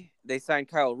Galladay. They signed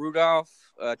Kyle Rudolph,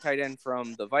 tight end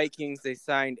from the Vikings. They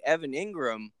signed Evan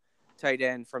Ingram, tight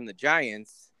end from the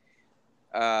Giants.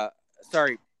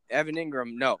 Sorry, Evan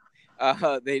Ingram. No,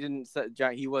 they didn't.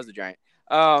 He was a Giant.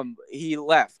 He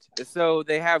left. So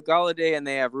they have Galladay and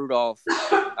they have Rudolph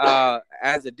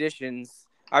as additions.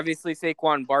 Obviously,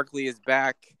 Saquon Barkley is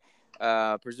back,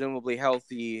 presumably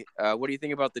healthy. What do you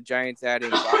think about the Giants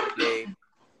adding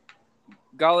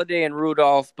Galladay and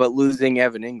Rudolph, but losing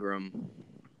Evan Ingram?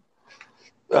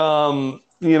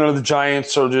 The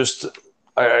Giants are just.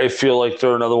 I feel like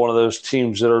they're another one of those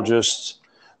teams that are just.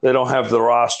 They don't have the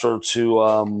roster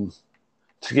to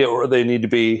get where they need to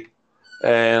be,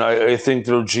 and I think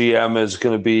their GM is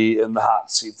going to be in the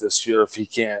hot seat this year if he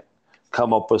can't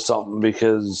come up with something,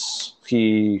 because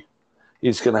he's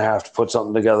going to have to put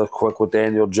something together quick with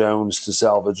Daniel Jones to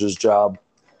salvage his job.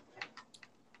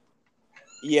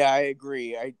 Yeah, I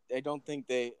agree. I don't think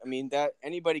that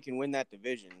anybody can win that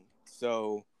division.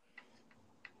 So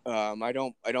I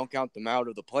don't count them out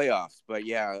of the playoffs, but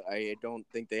yeah, I don't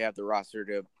think they have the roster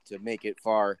to make it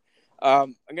far.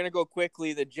 I'm gonna go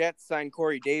quickly. The Jets signed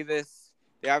Corey Davis.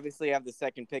 They obviously have the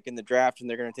second pick in the draft, and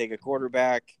they're gonna take a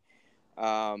quarterback.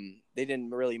 They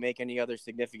didn't really make any other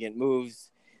significant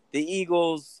moves. The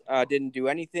Eagles didn't do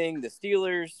anything. The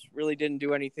Steelers really didn't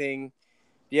do anything.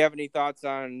 Do you have any thoughts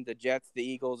on the Jets, the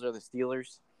Eagles, or the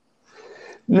Steelers?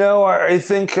 No, I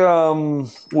think we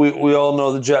all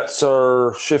know the Jets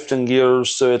are shifting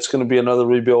gears, so it's going to be another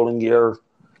rebuilding year,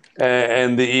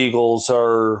 and the Eagles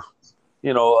are,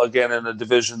 again in a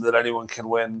division that anyone can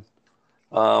win.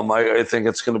 I think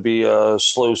it's going to be a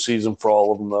slow season for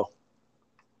all of them, though.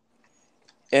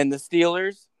 And the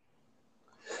Steelers?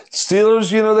 Steelers,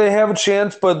 they have a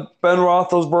chance, but Ben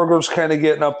Roethlisberger's kind of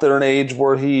getting up there in age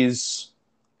where he's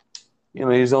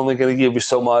only going to give you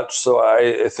so much. So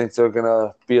I think they're going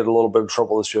to be in a little bit of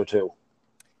trouble this year too.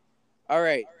 All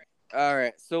right. All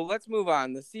right. So let's move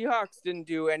on. The Seahawks didn't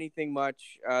do anything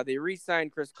much. They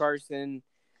re-signed Chris Carson,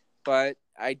 but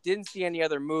I didn't see any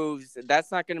other moves.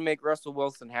 That's not going to make Russell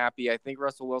Wilson happy. I think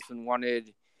Russell Wilson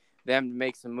wanted them to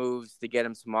make some moves to get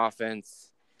him some offense.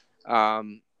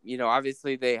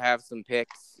 Obviously they have some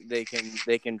picks. They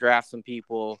can draft some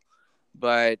people,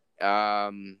 but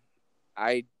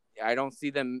I don't see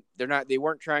them. They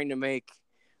weren't trying to make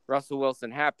Russell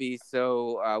Wilson happy.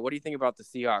 So what do you think about the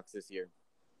Seahawks this year?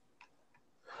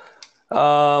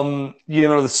 The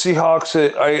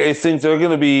Seahawks, I think they're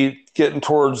going to be getting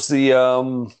towards the,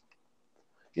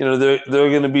 they're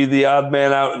going to be the odd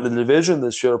man out in the division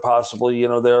this year, possibly.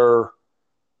 They're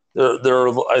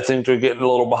I think they're getting a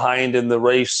little behind in the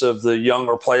race of the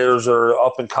younger players that are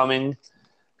up and coming,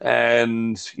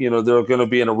 and they're going to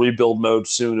be in a rebuild mode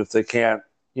soon if they can't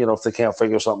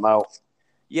figure something out.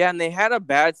 Yeah, and they had a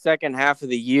bad second half of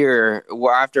the year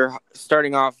after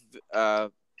starting off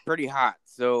pretty hot.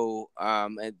 So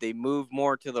they moved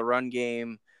more to the run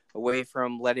game, away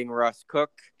from letting Russ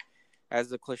cook, as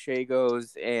the cliche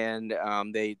goes, and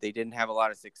they didn't have a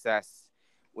lot of success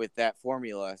with that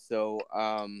formula. So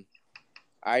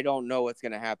I don't know what's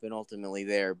going to happen ultimately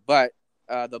there. But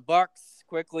the Bucs,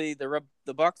 quickly, the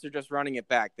Bucs are just running it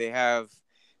back. They have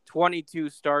 22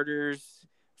 starters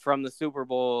from the Super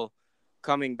Bowl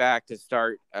coming back to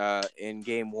start in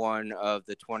game one of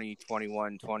the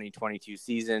 2021-2022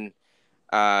 season.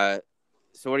 So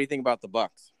what do you think about the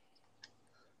Bucs?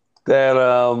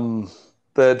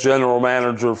 That general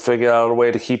manager figured out a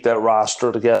way to keep that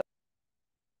roster together.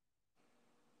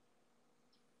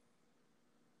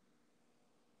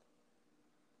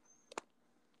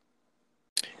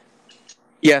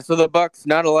 Yeah, so the Bucs,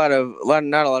 not a lot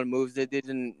of moves. They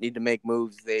didn't need to make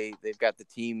moves. They've got the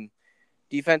team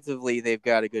defensively. They've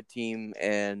got a good team,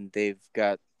 and they've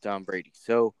got Tom Brady.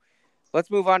 So let's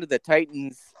move on to the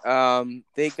Titans.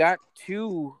 They got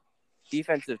two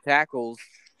defensive tackles,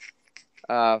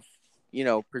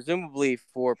 presumably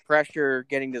for pressure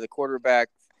getting to the quarterback.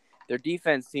 Their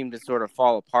defense seemed to sort of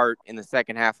fall apart in the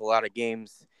second half. A lot of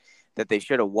games that they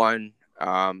should have won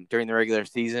during the regular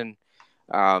season,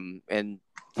 and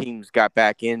teams got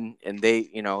back in, and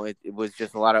it was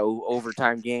just a lot of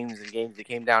overtime games and games that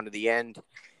came down to the end.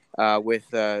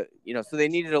 So they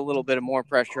needed a little bit of more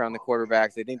pressure on the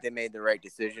quarterbacks. I think they made the right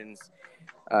decisions,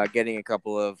 getting a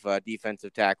couple of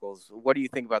defensive tackles. What do you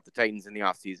think about the Titans in the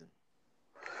offseason?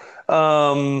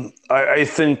 I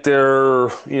think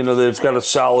they've got a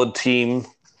solid team.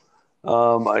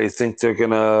 I think they're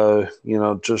gonna,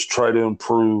 just try to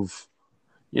improve,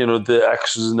 the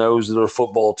X's and O's of their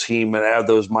football team and add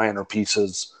those minor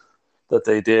pieces that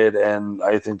they did. And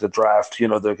I think the draft,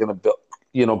 they're gonna build,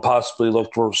 possibly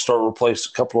look to start replace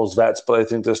a couple of those vets. But I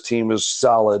think this team is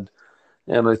solid,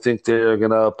 and I think they're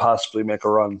gonna possibly make a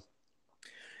run.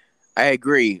 I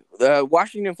agree. The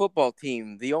Washington football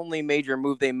team, the only major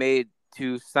move they made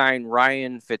to sign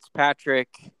Ryan Fitzpatrick.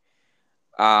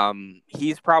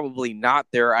 He's probably not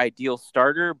their ideal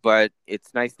starter, but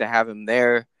it's nice to have him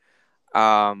there.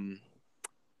 Um,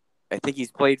 I think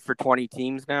he's played for 20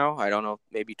 teams now. I don't know,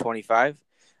 maybe 25.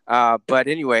 But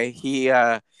anyway, he's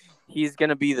going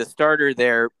to be the starter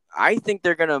there. I think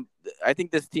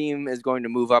this team is going to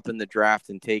move up in the draft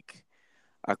and take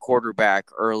a quarterback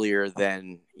earlier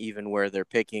than even where they're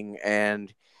picking.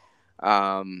 And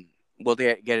we'll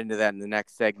get into that in the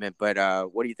next segment. But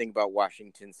what do you think about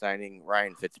Washington signing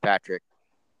Ryan Fitzpatrick?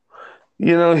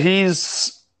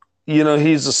 He's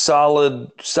he's a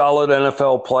solid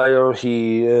NFL player.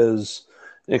 He is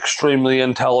extremely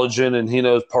intelligent, and he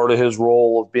knows part of his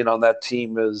role of being on that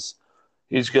team is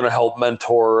he's going to help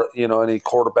mentor any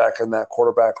quarterback in that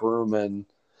quarterback room. And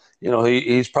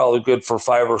he's probably good for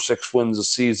 5 or 6 wins a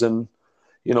season.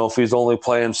 If he's only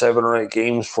playing 7 or 8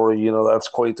 games for you, that's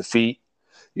quite the feat.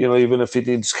 Even if he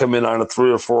needs to come in on a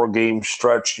 3 or 4 game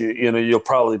stretch, you'll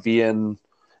probably be in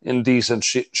decent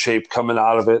shape coming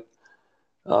out of it.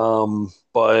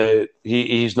 But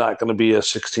he's not going to be a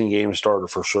 16-game starter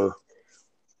for sure.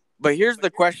 But here's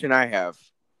the question I have.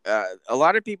 A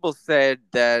lot of people said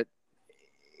that,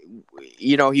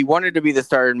 he wanted to be the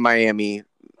starter in Miami.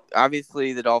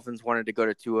 Obviously, the Dolphins wanted to go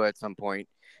to Tua at some point.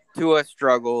 Tua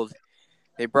struggled.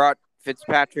 They brought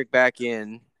Fitzpatrick back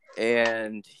in,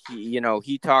 and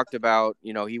he talked about,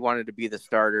 he wanted to be the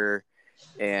starter,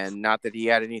 and not that he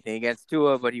had anything against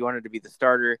Tua, but he wanted to be the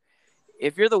starter.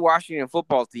 If you're the Washington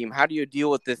football team, how do you deal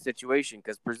with this situation?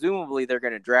 Because presumably they're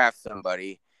going to draft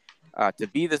somebody to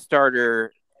be the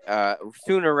starter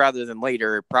sooner rather than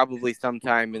later, probably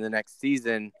sometime in the next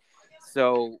season.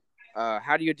 So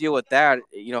how do you deal with that?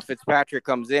 Fitzpatrick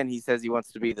comes in, he says he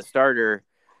wants to be the starter.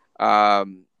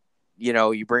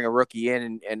 You bring a rookie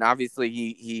in, and obviously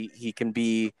he can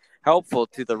be helpful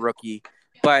to the rookie.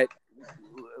 But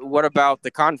what about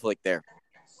the conflict there?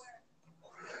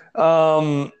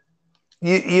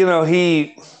 He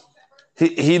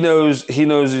knows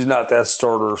he's not that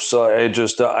starter, so I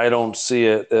don't see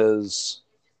it as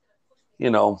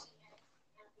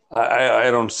I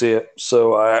don't see it.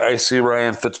 So I see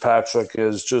Ryan Fitzpatrick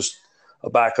as just a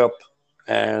backup,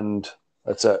 and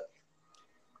that's it.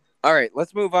 All right,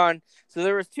 let's move on. So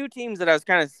there was 2 teams that I was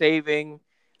kind of saving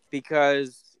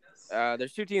because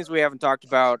there's 2 teams we haven't talked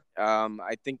about.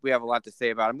 I think we have a lot to say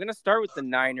about. I'm going to start with the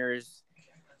Niners.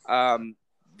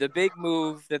 The big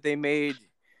move that they made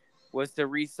was to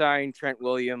re-sign Trent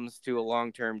Williams to a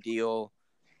long-term deal.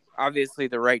 Obviously,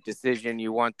 the right decision.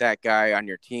 You want that guy on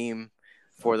your team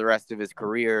for the rest of his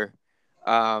career.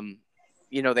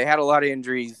 They had a lot of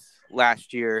injuries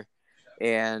last year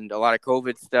and a lot of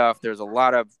COVID stuff. There's a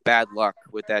lot of bad luck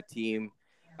with that team.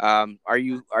 Are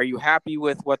you happy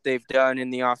with what they've done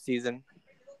in the offseason?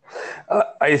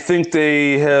 I think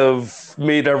they have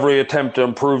made every attempt to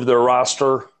improve their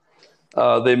roster.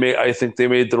 I think they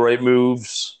made the right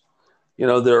moves.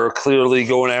 They're clearly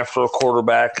going after a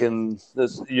quarterback, and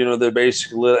they're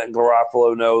basically letting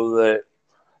Garoppolo know that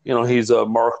he's a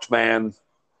marked man.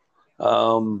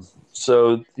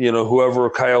 So whoever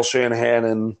Kyle Shanahan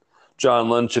and John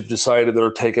Lynch have decided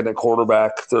they're taking a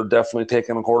quarterback, they're definitely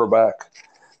taking a quarterback.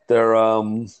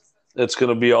 It's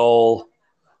going to be all,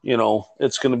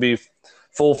 it's going to be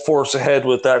full force ahead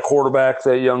with that quarterback,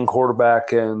 that young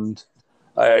quarterback, and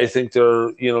I think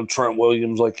they're Trent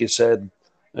Williams, like you said,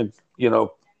 a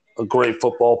great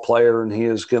football player, and he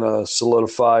is going to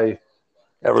solidify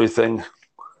everything.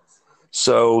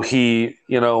 So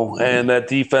and that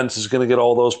defense is going to get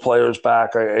all those players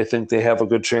back. I think they have a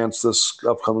good chance this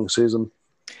upcoming season.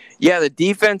 Yeah, the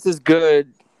defense is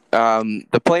good.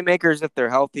 The playmakers, if they're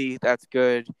healthy, that's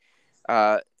good.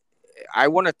 I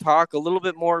want to talk a little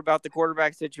bit more about the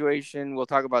quarterback situation. We'll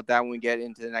talk about that when we get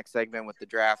into the next segment with the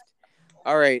draft.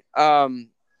 All right.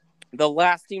 The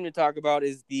last team to talk about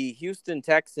is the Houston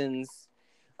Texans.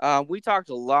 We talked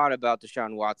a lot about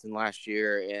Deshaun Watson last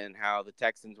year and how the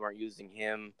Texans weren't using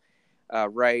him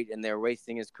right, and they're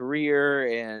wasting his career,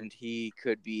 and he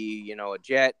could be, a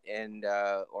Jet and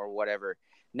or whatever.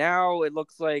 Now it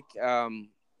looks like,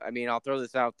 I'll throw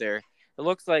this out there. It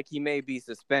looks like he may be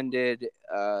suspended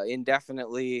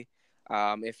indefinitely,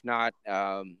 if not,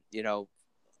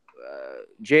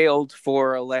 jailed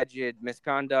for alleged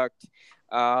misconduct.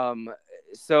 Um,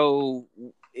 so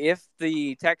if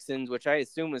the Texans, which I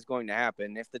assume is going to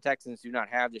happen, if the Texans do not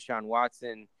have Deshaun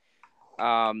Watson,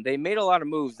 they made a lot of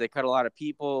moves. They cut a lot of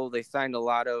people. They signed a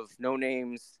lot of no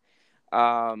names.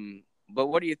 But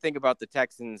what do you think about the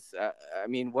Texans?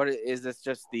 What is this?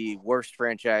 Just the worst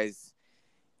franchise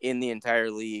in the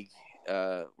entire league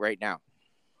right now?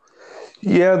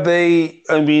 Yeah, they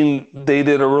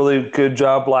did a really good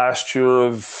job last year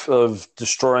of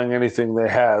destroying anything they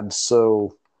had.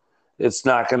 So it's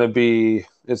not going to be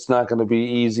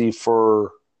easy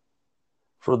for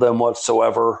them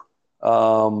whatsoever.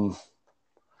 Um,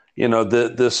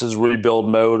 this is rebuild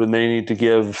mode, and they need to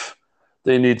give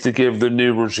the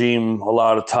new regime a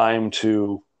lot of time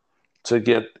to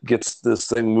get this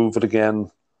thing moving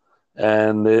again.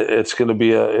 And it's going to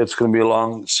be a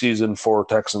long season for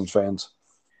Texans fans.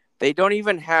 They don't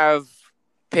even have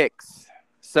picks.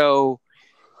 So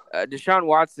Deshaun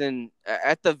Watson,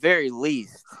 at the very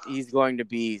least, he's going to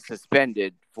be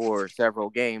suspended for several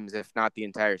games, if not the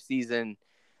entire season.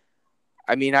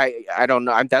 I don't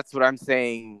know. That's what I'm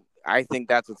saying. I think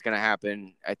that's what's going to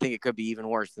happen. I think it could be even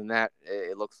worse than that.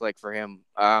 It looks like for him.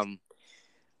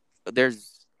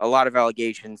 There's a lot of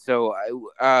allegations. So,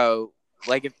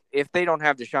 like if they don't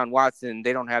have Deshaun Watson,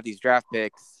 they don't have these draft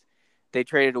picks. They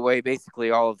traded away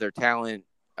basically all of their talent.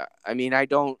 I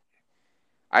don't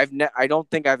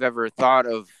think I've ever thought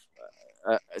of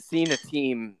seen a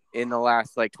team in the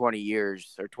last like 20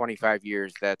 years or 25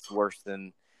 years that's worse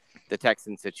than the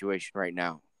Texans situation right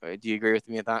now. Do you agree with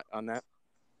me on that?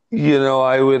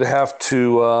 I would have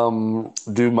to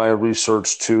do my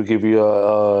research to give you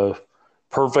a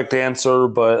perfect answer,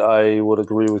 but I would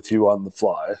agree with you on the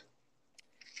fly.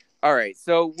 All right,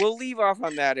 so we'll leave off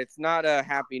on that. It's not a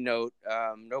happy note.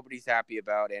 Nobody's happy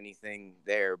about anything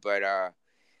there, but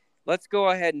let's go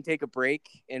ahead and take a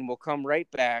break, and we'll come right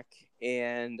back.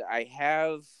 And I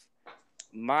have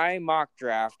my mock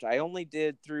draft. I only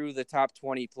did through the top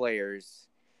 20 players.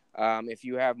 If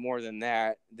you have more than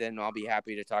that, then I'll be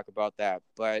happy to talk about that.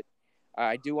 But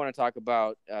I do want to talk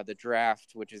about the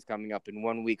draft, which is coming up in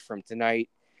 1 week from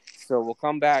tonight. So we'll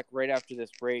come back right after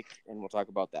this break, and we'll talk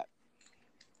about that.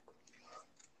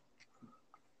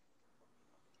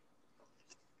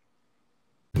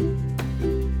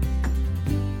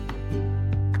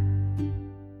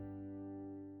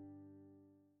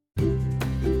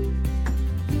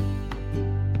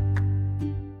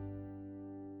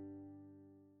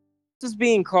 This is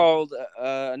being called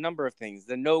a number of things.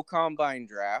 The no combine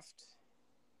draft,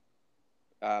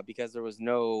 because there was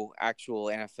no actual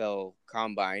NFL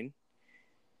combine.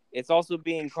 It's also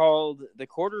being called the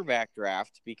quarterback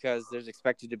draft because there's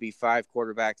expected to be 5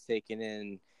 quarterbacks taken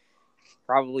in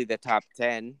probably the top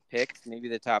 10 picks, maybe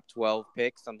the top 12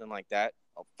 picks, something like that.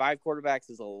 5 quarterbacks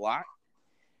is a lot.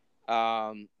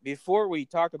 Before we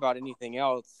talk about anything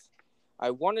else,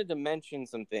 I wanted to mention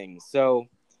some things. So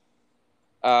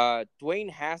Dwayne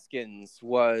Haskins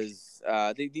was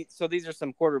so these are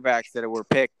some quarterbacks that were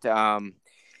picked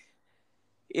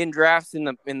in drafts in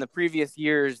the previous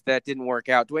years that didn't work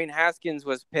out. Dwayne Haskins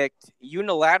was picked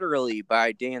unilaterally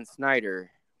by Dan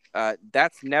Snyder.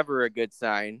 That's never a good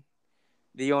sign.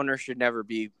 The owner should never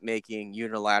be making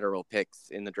unilateral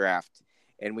picks in the draft,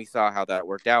 and we saw how that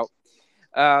worked out.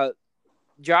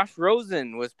 Josh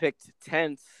Rosen was picked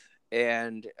 10th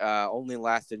and only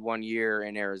lasted 1 year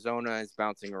in Arizona. Is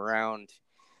bouncing around.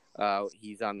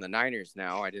 He's on the Niners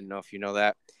now. I didn't know if you know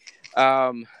that.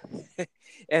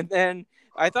 And then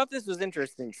I thought this was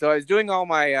interesting. So I was doing all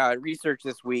my research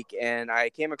this week, and I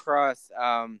came across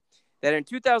that in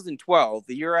 2012,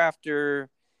 the year after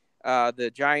the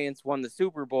Giants won the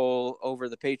Super Bowl over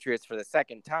the Patriots for the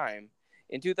second time,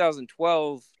 in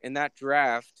 2012, in that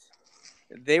draft,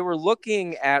 they were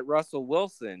looking at Russell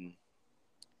Wilson.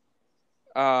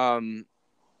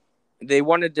 They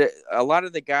wanted to, a lot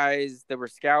of the guys that were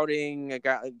scouting,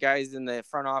 guys in the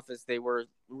front office, they were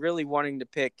really wanting to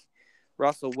pick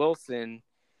Russell Wilson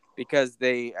because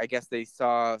I guess they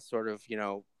saw sort of,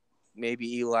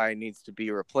 maybe Eli needs to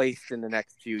be replaced in the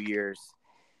next few years.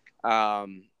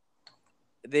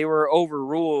 They were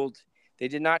overruled. They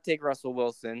did not take Russell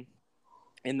Wilson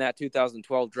in that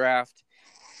 2012 draft.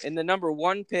 In the number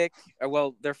 1 pick,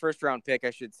 their first round pick,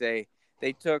 I should say,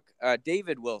 they took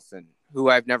David Wilson, who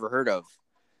I've never heard of.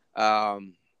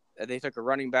 They took a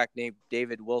running back named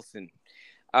David Wilson.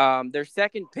 Their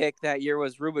second pick that year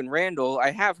was Ruben Randall.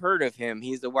 I have heard of him.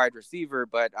 He's a wide receiver,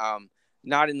 but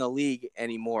not in the league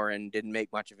anymore and didn't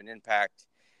make much of an impact.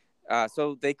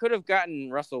 So they could have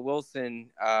gotten Russell Wilson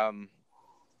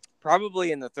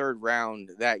probably in the third round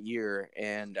that year,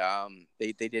 and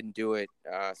they didn't do it.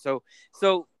 So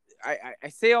I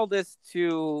say all this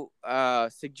to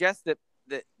suggest that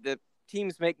the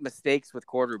teams make mistakes with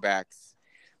quarterbacks,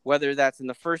 whether that's in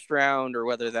the first round or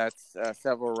whether that's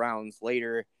several rounds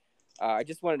later. I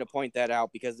just wanted to point that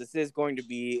out because this is going to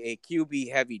be a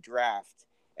QB heavy draft,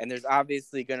 and there's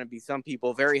obviously going to be some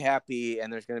people very happy,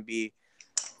 and there's going to be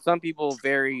some people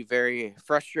very, very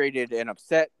frustrated and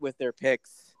upset with their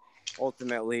picks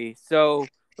ultimately. So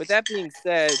with that being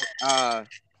said,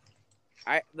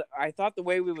 I thought the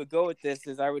way we would go with this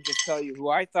is I would just tell you who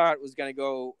I thought was going to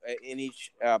go in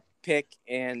each pick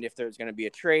and if there's going to be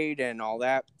a trade and all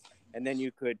that. And then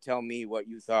you could tell me what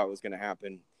you thought was going to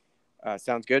happen.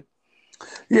 Sounds good?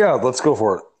 Yeah, let's go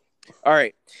for it. All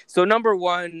right. So number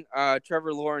one,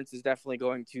 Trevor Lawrence is definitely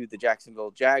going to the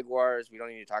Jacksonville Jaguars. We don't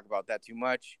need to talk about that too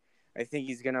much. I think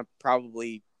he's going to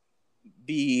probably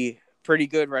be pretty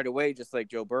good right away, just like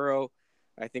Joe Burrow.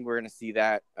 I think we're going to see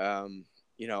that.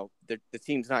 The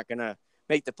team's not going to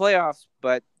make the playoffs,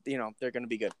 but, they're going to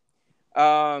be good.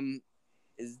 And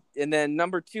then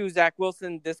number two, Zach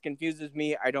Wilson. This confuses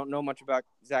me. I don't know much about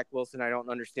Zach Wilson. I don't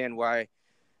understand why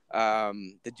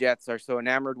the Jets are so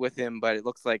enamored with him, but it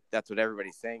looks like that's what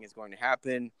everybody's saying is going to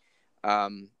happen.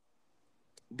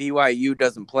 BYU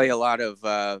doesn't play a lot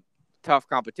of tough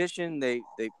competition. They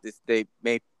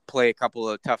may play a couple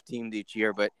of tough teams each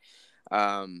year, but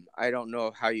I don't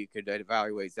know how you could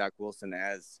evaluate Zach Wilson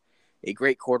as a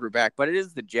great quarterback, but it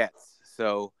is the Jets.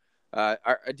 So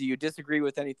do you disagree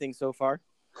with anything so far?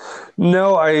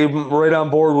 No, I'm right on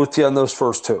board with you on those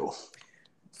first two.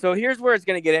 So here's where it's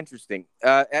going to get interesting.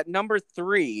 At number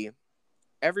 3,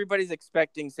 everybody's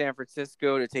expecting San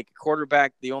Francisco to take a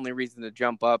quarterback. The only reason to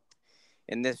jump up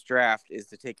in this draft is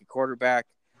to take a quarterback.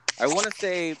 I want to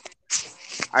say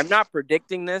I'm not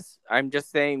predicting this. I'm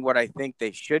just saying what I think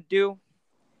they should do.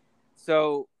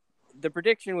 So the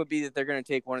prediction would be that they're going to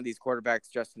take one of these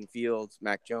quarterbacks, Justin Fields,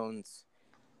 Mac Jones,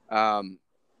 or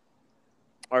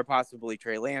possibly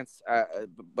Trey Lance,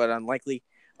 but unlikely.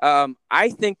 I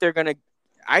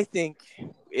think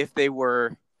if they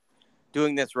were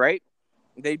doing this right,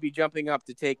 they'd be jumping up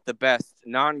to take the best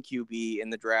non-QB in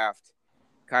the draft,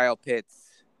 Kyle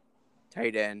Pitts,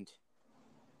 tight end.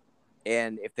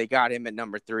 And if they got him at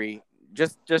number 3,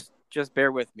 just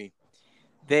bear with me.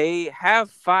 They have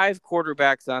 5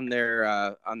 quarterbacks on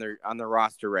their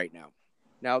roster right now.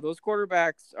 Now those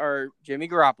quarterbacks are Jimmy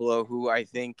Garoppolo, who I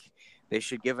think they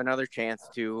should give another chance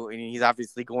to, and he's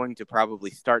obviously going to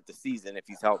probably start the season if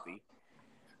he's healthy.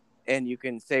 And you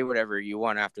can say whatever you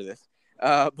want after this.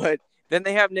 But then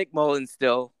they have Nick Mullins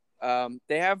still.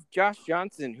 They have Josh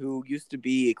Johnson, who used to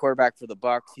be a quarterback for the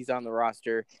Bucs. He's on the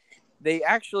roster. They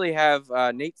actually have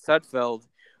Nate Sudfeld,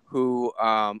 who,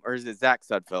 or is it Zach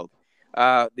Sudfeld?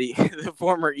 The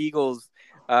former Eagles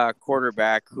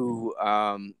quarterback who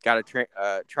got a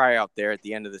tryout there at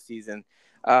the end of the season.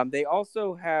 They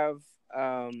also have,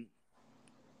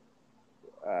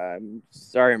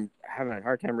 sorry, I'm having a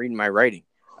hard time reading my writing.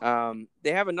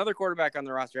 They have another quarterback on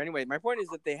the roster. Anyway, my point is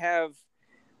that they have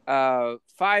 5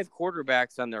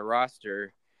 quarterbacks on their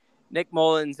roster. Nick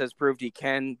Mullins has proved he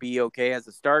can be okay as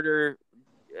a starter.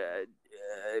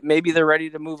 Maybe they're ready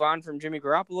to move on from Jimmy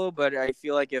Garoppolo, but I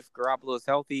feel like if Garoppolo is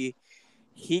healthy,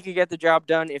 he could get the job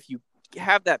done if you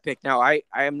have that pick. Now, I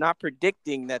am not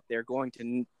predicting that they're going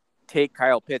to take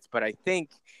Kyle Pitts, but I think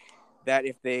that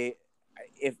if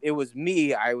it was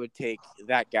me, I would take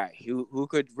that guy who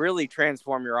could really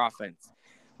transform your offense.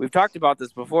 We've talked about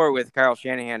this before with Kyle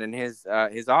Shanahan and his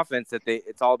offense, that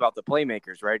it's all about the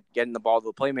playmakers, right? Getting the ball to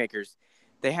the playmakers.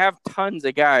 They have tons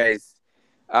of guys,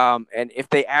 and if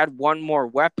they add one more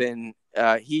weapon,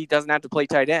 he doesn't have to play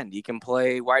tight end. He can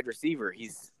play wide receiver.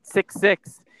 He's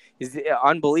 6'6". He's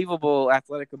unbelievable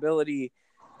athletic ability.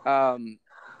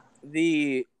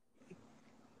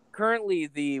 Currently,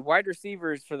 the wide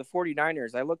receivers for the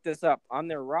 49ers, I looked this up, on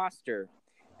their roster,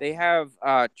 they have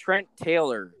Trent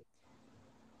Taylor,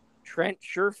 Trent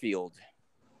Sherfield.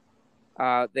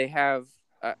 They have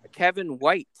Kevin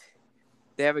White.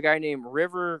 They have a guy named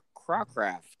River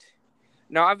Crocraft.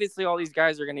 Now, obviously, all these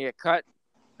guys are going to get cut.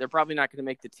 They're probably not going to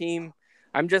make the team.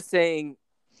 I'm just saying,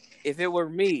 if it were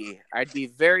me, I'd be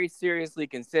very seriously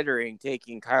considering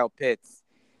taking Kyle Pitts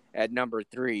at number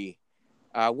 3.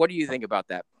 What do you think about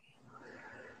that?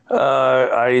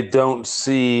 I don't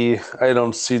see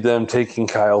them taking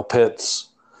Kyle Pitts.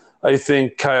 I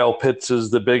think Kyle Pitts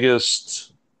is the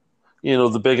biggest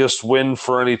the biggest win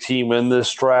for any team in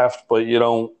this draft, but you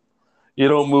don't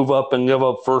move up and give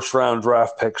up first round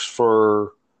draft picks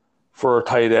for a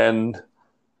tight end.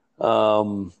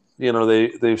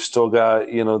 They've still got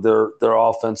their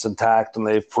offense intact, and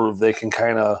they've proved they can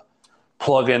kind of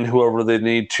plug in whoever they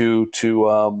need to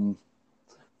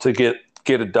get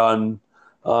it done.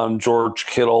 George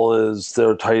Kittle is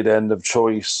their tight end of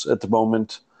choice at the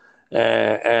moment,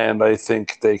 and I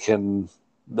think they can.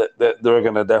 That they're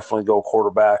going to definitely go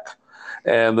quarterback.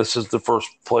 And this is the first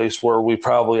place where we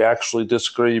probably actually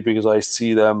disagree because I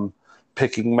see them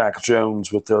picking Mac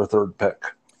Jones with their third pick.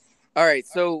 All right,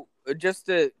 so just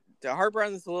to harbor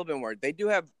on this a little bit more, they do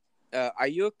have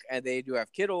Ayuk, and they do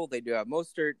have Kittle, they do have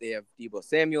Mostert, they have Deebo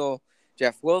Samuel.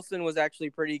 Jeff Wilson was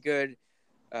actually pretty good.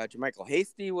 Jermichael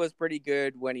Hasty was pretty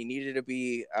good when he needed to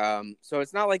be. So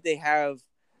it's not like they have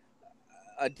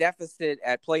a deficit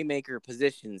at playmaker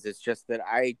positions. It's just that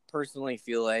I personally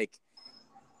feel like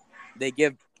they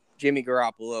give Jimmy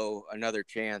Garoppolo another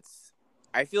chance.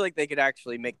 I feel like they could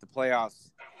actually make the playoffs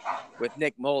with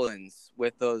Nick Mullins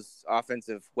with those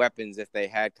offensive weapons if they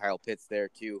had Kyle Pitts there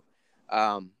too.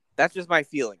 That's just my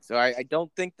feeling. So I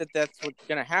don't think that that's what's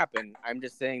going to happen. I'm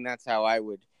just saying that's how I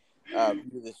would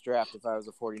view this draft if I was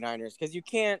the 49ers. Because you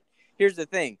can't – here's the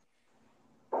thing.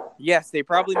 Yes, they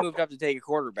probably moved up to take a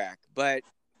quarterback, but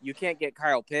you can't get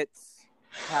Kyle Pitts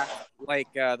like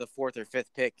the fourth or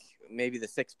fifth pick, maybe the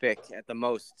sixth pick at the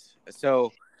most.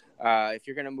 So if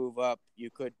you're going to move up, you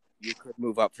could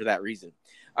move up for that reason.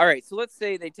 All right, so let's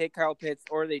say they take Kyle Pitts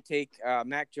or they take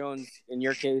Mac Jones in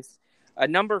your case.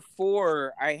 Number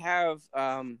 4, I have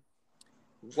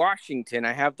Washington.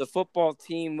 I have the football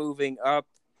team moving up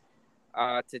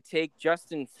to take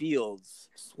Justin Fields,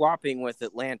 swapping with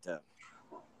Atlanta.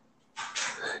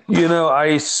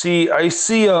 I see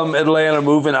Atlanta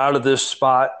moving out of this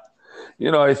spot.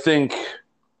 I think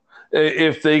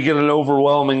if they get an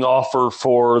overwhelming offer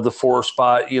for the 4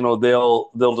 spot,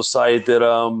 they'll decide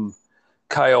that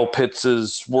Kyle Pitts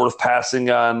is worth passing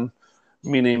on,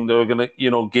 meaning they're going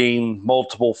to gain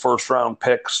multiple first round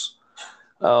picks.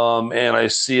 And I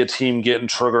see a team getting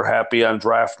trigger happy on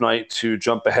draft night to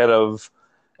jump ahead of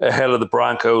the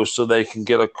Broncos so they can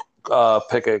get a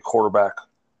pick a quarterback.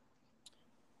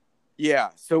 Yeah,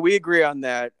 so we agree on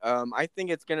that. I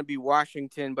think it's going to be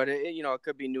Washington, but it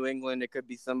could be New England. It could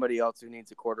be somebody else who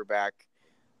needs a quarterback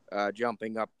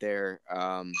jumping up there.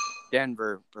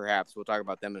 Denver, perhaps. We'll talk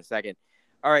about them in a second.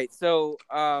 All right, so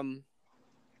the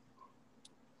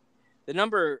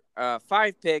number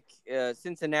 5 pick,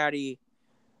 Cincinnati.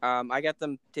 I got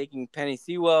them taking Penny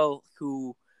Sewell,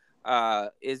 who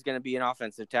is going to be an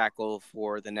offensive tackle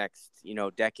for the next,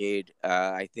 decade.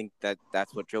 I think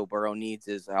that's what Joe Burrow needs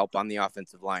is help on the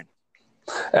offensive line.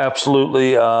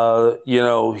 Absolutely. I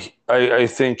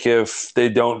think if they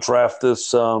don't draft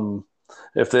this,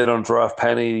 if they don't draft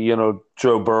Penny,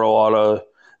 Joe Burrow ought to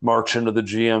march into the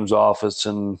GM's office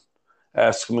and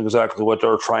ask him exactly what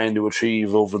they're trying to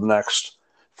achieve over the next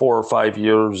 4 or 5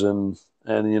 years, and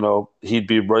he'd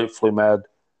be rightfully mad.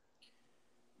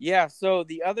 Yeah, so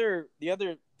the other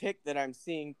pick that I'm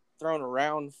seeing thrown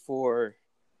around for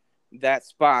that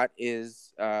spot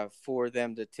is for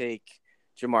them to take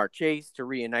Jamar Chase to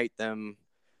reunite them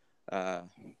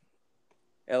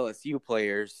LSU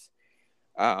players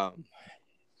from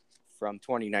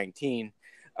 2019.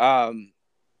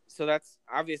 So that's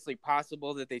obviously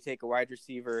possible that they take a wide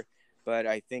receiver, but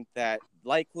I think that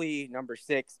likely number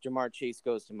 6, Jamar Chase,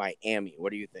 goes to Miami.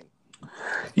 What do you think?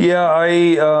 Yeah,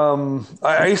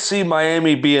 I see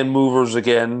Miami being movers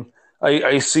again.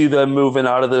 I see them moving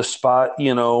out of this spot.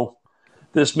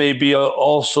 This may be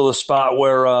also the spot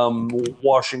where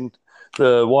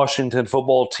the Washington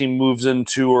football team moves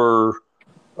into or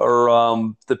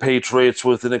the Patriots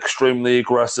with an extremely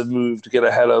aggressive move to get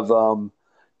ahead of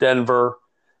Denver.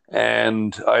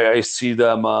 And I see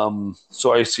them.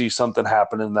 So I see something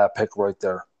happen in that pick right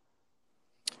there.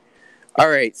 All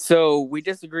right, so we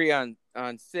disagree on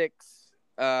 6.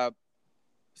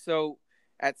 So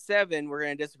at 7, we're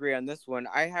going to disagree on this one.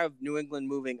 I have New England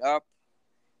moving up,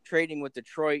 trading with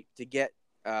Detroit to get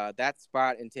that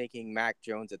spot and taking Mac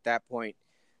Jones at that point.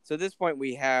 So at this point,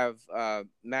 we have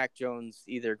Mac Jones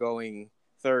either going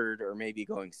 3rd or maybe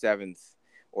going 7th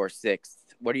or 6th.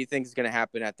 What do you think is going to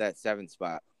happen at that 7th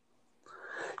spot?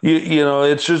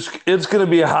 It's going to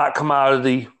be a hot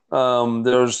commodity.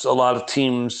 There's a lot of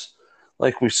teams,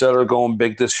 like we said, are going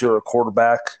big this year at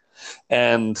quarterback.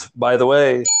 And by the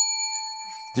way,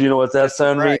 do you know what that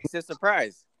sound means? It's a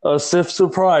surprise. A stiff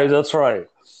surprise. That's right.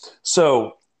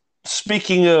 So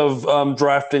speaking of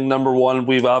drafting number 1,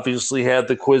 we've obviously had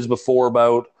the quiz before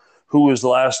about who was the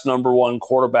last number one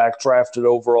quarterback drafted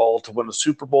overall to win a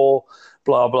Super Bowl,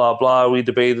 blah, blah, blah. We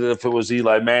debated if it was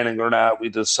Eli Manning or not. We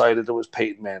decided it was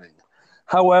Peyton Manning.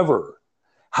 However,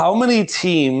 how many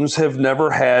teams have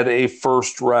never had a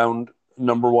first round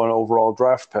number one overall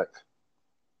draft pick?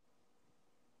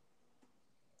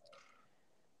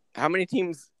 How many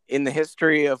teams in the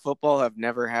history of football have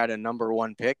never had a number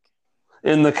one pick?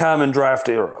 In the common draft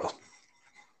era.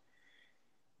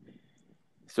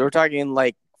 So we're talking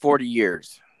like 40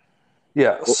 years.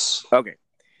 Yes. Okay.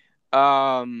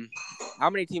 How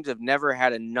many teams have never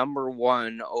had a number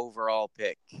one overall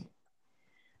pick?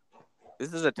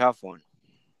 This is a tough one.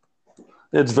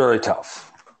 It's very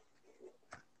tough.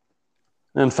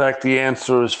 In fact, the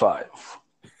answer is 5.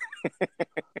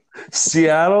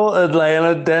 Seattle,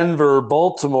 Atlanta, Denver,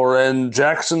 Baltimore, and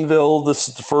Jacksonville. This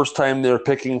is the first time they're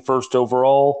picking first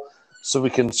overall, so we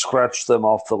can scratch them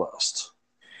off the list.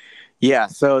 Yeah,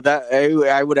 so that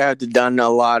I would have done a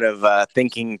lot of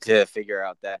thinking to figure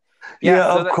out that.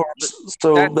 Yeah, of course.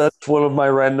 So that's one of my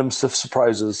random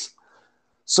surprises.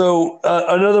 So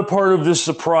another part of this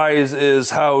surprise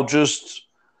is how is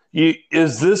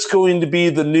this going to be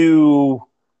the new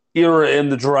era in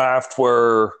the draft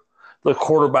where the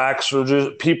quarterbacks are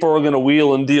just people are going to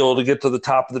wheel and deal to get to the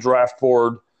top of the draft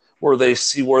board where they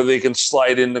see where they can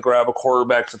slide in to grab a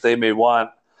quarterback that they may want?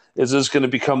 Is this going to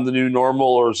become the new normal,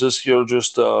 or is this year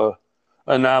just an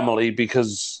anomaly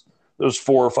because there's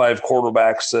 4 or 5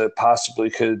 quarterbacks that possibly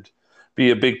could be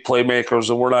a big playmakers,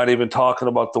 and we're not even talking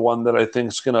about the one that I think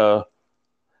is going to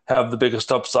have the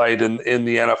biggest upside in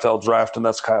the NFL draft, and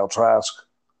that's Kyle Trask.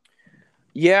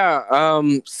 Yeah,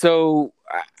 so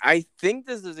I think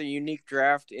this is a unique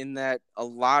draft in that a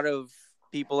lot of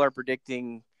people are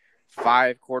predicting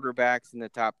 5 quarterbacks in the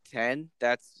top 10.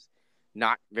 That's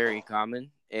not very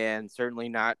common, and certainly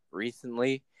not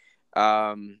recently.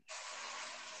 There's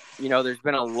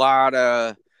been a lot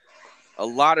of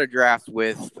drafts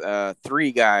with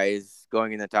 3 guys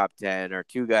going in the top 10 or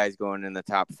 2 guys going in the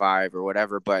top 5 or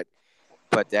whatever, but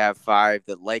to have 5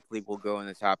 that likely will go in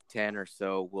the top 10 or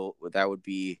so, that would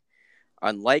be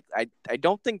unlikely. I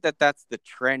don't think that that's the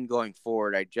trend going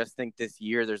forward. I just think this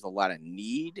year there's a lot of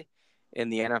need in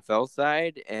the NFL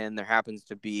side, and there happens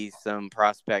to be some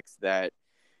prospects that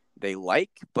they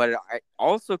like, but I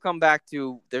also come back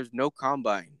to there's no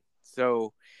combine.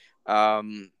 So,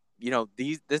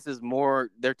 this is more,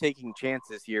 they're taking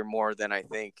chances here more than I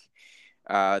think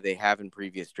they have in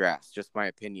previous drafts. Just my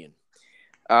opinion.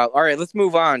 All right, let's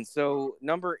move on. So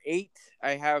number 8,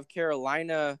 I have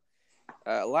Carolina.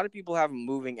 A lot of people have them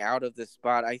moving out of this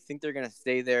spot. I think they're going to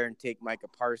stay there and take Micah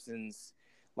Parsons,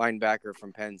 linebacker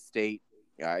from Penn State.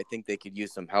 I think they could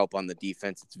use some help on the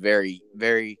defense. It's very,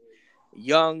 very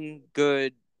young,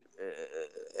 good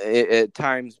at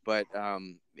times, but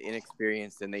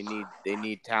inexperienced, and they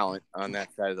need talent on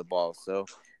that side of the ball. So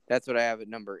that's what I have at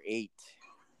number 8.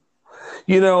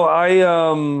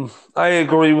 I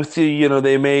agree with you.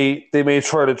 They may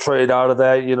try to trade out of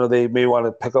that. They may want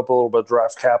to pick up a little bit of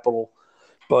draft capital,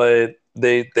 but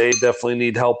they definitely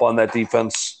need help on that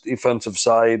defensive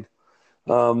side.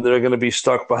 They're going to be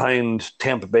stuck behind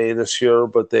Tampa Bay this year,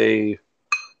 but maybe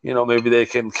they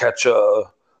can catch a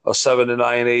 7-9,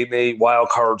 8-8 wild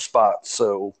card spot.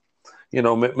 So,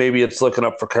 maybe it's looking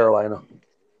up for Carolina.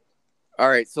 All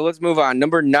right, so let's move on.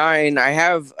 Number 9, I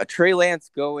have a Trey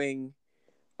Lance going.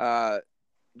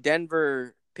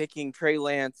 Denver picking Trey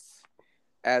Lance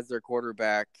as their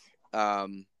quarterback.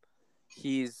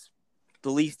 He's the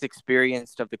least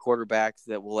experienced of the quarterbacks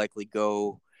that will likely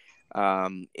go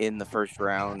in the first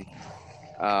round.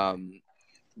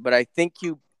 But I think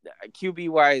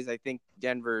QB-wise, I think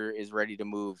Denver is ready to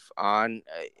move on,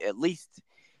 at least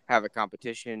have a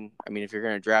competition. I mean, if you're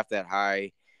going to draft that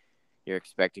high, you're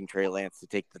expecting Trey Lance to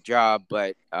take the job,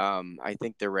 but I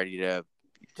think they're ready to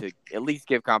at least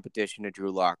give competition to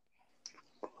Drew Lock.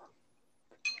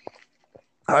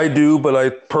 I do, but I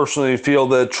personally feel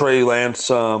that Trey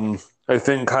Lance, I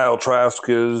think Kyle Trask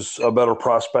is a better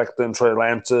prospect than Trey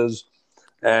Lance is,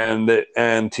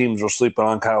 and teams are sleeping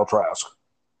on Kyle Trask.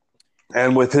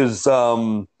 And with his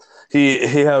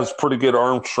he has pretty good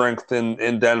arm strength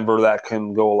in Denver that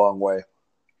can go a long way.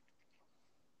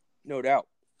 No doubt.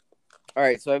 All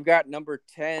right, so I've got number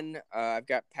 10. I've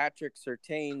got Patrick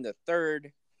Surtain the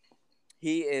third.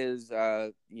 He is,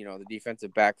 the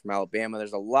defensive back from Alabama.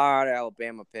 There's a lot of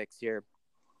Alabama picks here.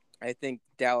 I think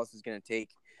Dallas is going to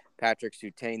take Patrick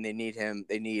Surtain. They need him.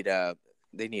 They need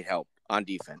help on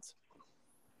defense.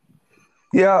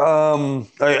 Yeah,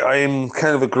 I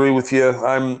kind of agree with you.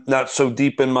 I'm not so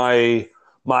deep in my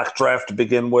mock draft to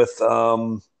begin with,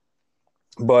 but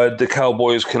the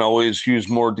Cowboys can always use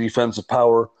more defensive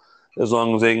power. as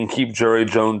long as they can keep Jerry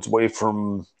Jones away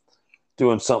from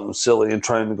doing something silly and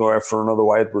trying to go after another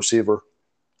wide receiver.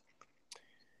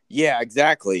 Yeah,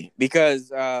 exactly. Because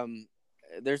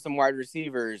there's some wide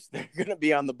receivers that are going to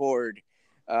be on the board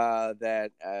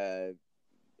that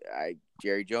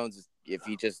Jerry Jones, if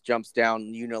he just jumps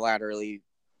down unilaterally,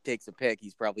 takes a pick,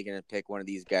 he's probably going to pick one of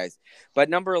these guys. But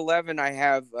number 11, I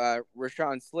have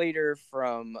Rashawn Slater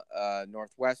from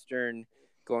Northwestern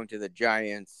going to the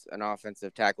Giants, an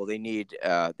offensive tackle. They need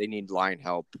line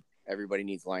help. Everybody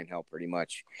needs line help pretty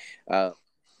much.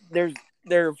 There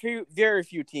are very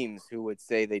few teams who would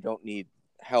say they don't need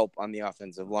help on the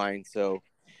offensive line. So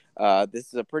this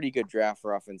is a pretty good draft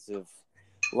for offensive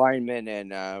linemen,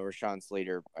 and Rashawn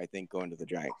Slater, I think, going to the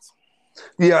Giants.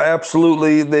 Yeah,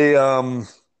 absolutely. They,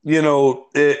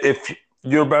 if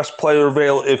your best player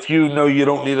if you know you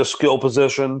don't need a skill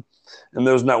position, and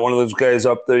there's not one of those guys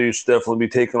up there, you should definitely be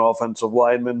taking offensive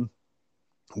linemen.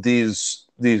 These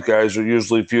guys are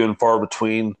usually few and far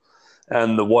between,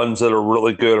 and the ones that are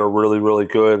really good are really, really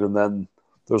good, and then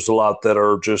there's a lot that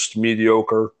are just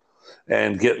mediocre.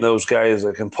 And getting those guys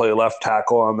that can play left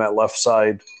tackle on that left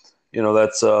side,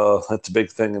 that's a big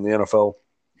thing in the NFL.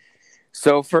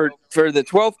 So for the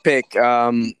 12th pick,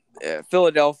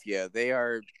 Philadelphia, they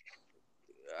are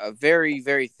very,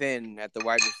 very thin at the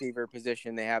wide receiver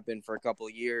position. They have been for a couple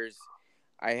of years.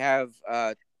 I have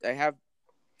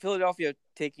Philadelphia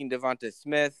taking Devonta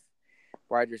Smith,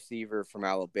 wide receiver from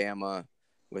Alabama,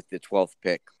 with the 12th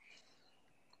pick.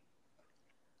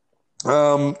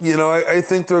 I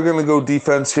think they're going to go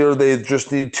defense here. They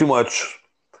just need too much.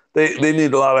 They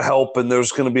need a lot of help, and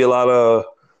there's going to be a lot of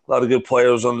good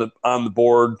players on the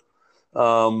board.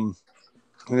 You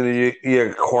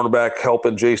get cornerback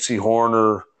helping J.C. Horn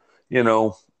or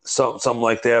something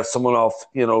like that. Someone off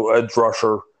edge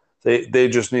rusher. They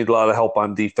just need a lot of help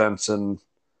on defense, and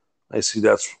I see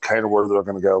that's kind of where they're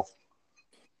going to go.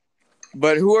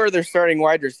 But who are their starting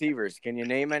wide receivers? Can you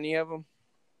name any of them?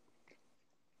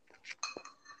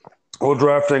 Will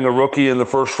drafting a rookie in the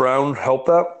first round help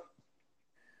that?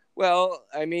 Well,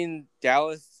 I mean,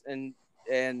 Dallas and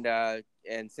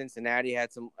Cincinnati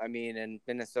had some. And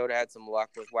Minnesota had some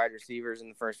luck with wide receivers in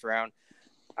the first round.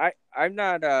 I'm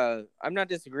not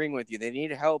disagreeing with you. They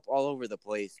need help all over the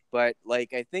place, but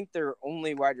I think their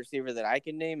only wide receiver that I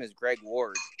can name is Greg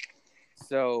Ward.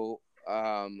 So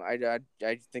I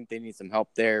think they need some help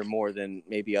there more than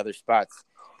maybe other spots.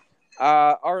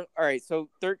 All right. So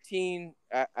 13,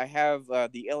 I have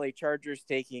the LA Chargers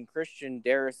taking Christian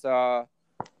Darrisaw,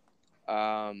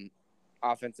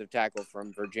 offensive tackle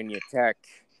from Virginia Tech.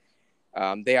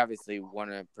 They obviously want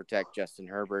to protect Justin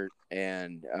Herbert,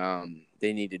 and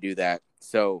they need to do that.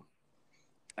 So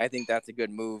I think that's a good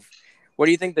move. What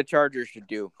do you think the Chargers should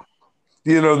do?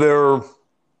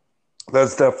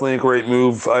 That's definitely a great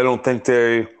move. I don't think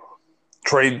they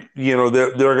trade.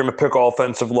 They're going to pick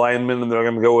offensive linemen, and they're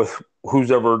going to go with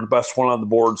who's ever the best one on the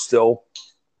board still.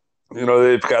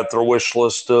 They've got their wish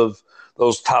list of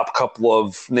those top couple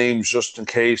of names just in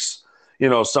case,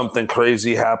 something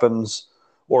crazy happens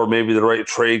or maybe the right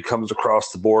trade comes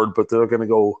across the board, but they're going to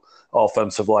go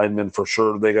offensive linemen for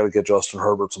sure. They got to get Justin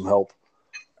Herbert some help.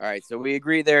 All right, so we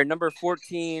agree there. Number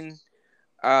 14,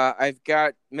 I've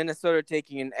got Minnesota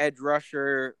taking an edge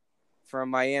rusher from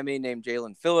Miami named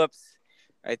Jalen Phillips.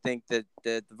 I think that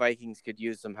the Vikings could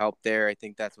use some help there. I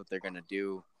think that's what they're going to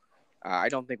do. I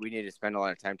don't think we need to spend a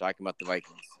lot of time talking about the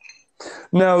Vikings.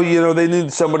 No, they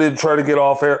need somebody to try to get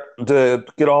off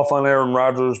on Aaron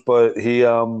Rodgers, but he's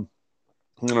going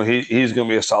to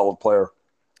be a solid player.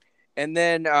 And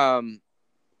then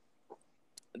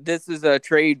this is a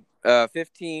trade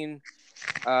 15.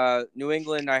 New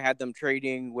England, I had them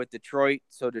trading with Detroit,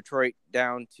 so Detroit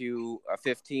down to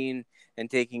 15 and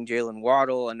taking Jalen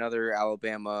Waddle, another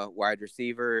Alabama wide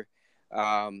receiver.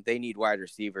 They need wide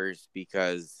receivers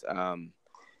because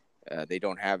they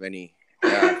don't have any.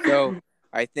 So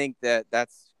I think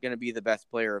that's going to be the best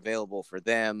player available for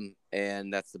them,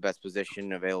 and that's the best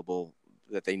position available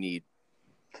that they need.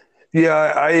 Yeah,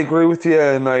 I agree with you,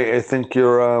 and I think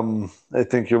you're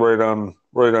right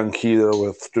on key there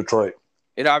with Detroit.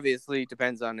 It obviously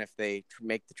depends on if they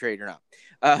make the trade or not.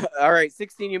 All right,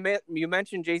 16. You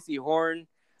mentioned J.C. Horn,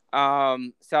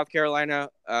 South Carolina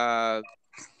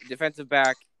defensive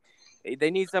back.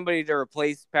 They need somebody to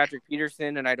replace Patrick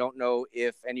Peterson, and I don't know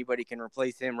if anybody can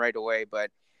replace him right away. But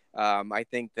I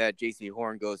think that J.C.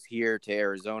 Horn goes here to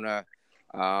Arizona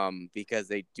because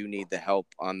they do need the help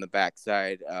on the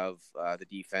backside of the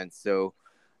defense. So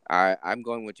I'm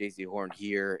going with J.C. Horn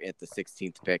here at the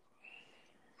 16th pick.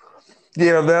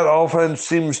 Yeah, that offense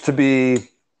seems to be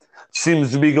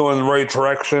going the right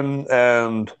direction,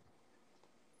 and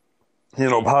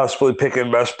possibly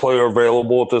picking best player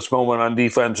available at this moment on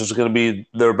defense is going to be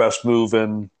their best move,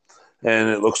 and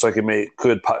it looks like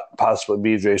could possibly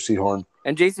be J.C. Horn.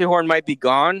 And J.C. Horn might be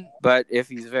gone, but if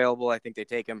he's available, I think they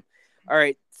take him. All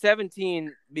right,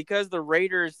 17, because the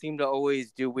Raiders seem to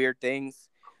always do weird things,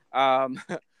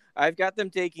 I've got them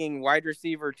taking wide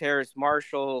receiver Terrace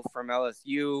Marshall from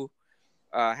LSU.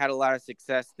 Had a lot of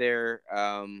success there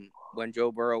when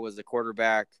Joe Burrow was the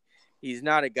quarterback. He's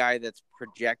not a guy that's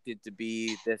projected to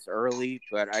be this early,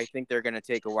 but I think they're going to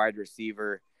take a wide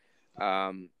receiver.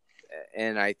 And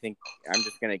I think I'm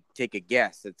just going to take a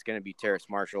guess. It's going to be Terrace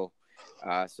Marshall.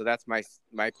 So that's my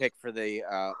pick for the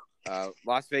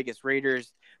Las Vegas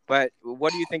Raiders. But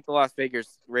what do you think the Las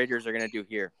Vegas Raiders are going to do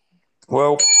here?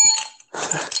 Well,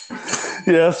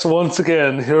 yes, once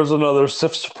again, here's another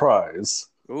SIF surprise.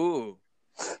 Ooh.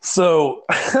 So,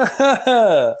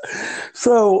 my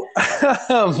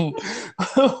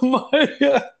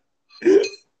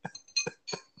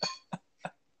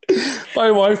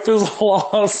wife has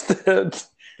lost it,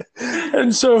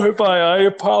 and so I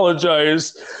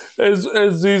apologize,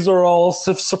 as these are all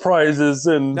SIF surprises.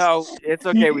 And no, it's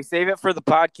okay. We save it for the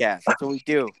podcast. That's what we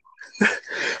do.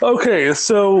 Okay,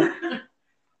 so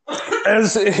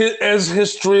as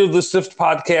History of the SIFT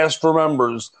podcast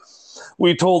remembers,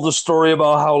 we told the story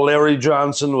about how Larry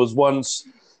Johnson was once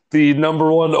the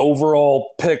number 1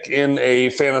 overall pick in a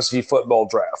fantasy football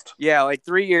draft. Yeah, like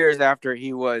 3 years after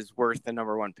he was worth the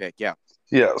number 1 pick. Yeah.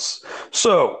 Yes.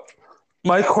 So,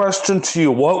 my question to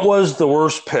you, what was the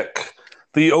worst pick?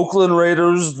 The Oakland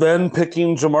Raiders then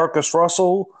picking Jamarcus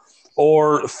Russell,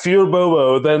 or Fear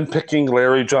Bobo then picking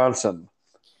Larry Johnson?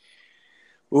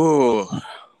 Ooh,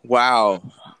 wow.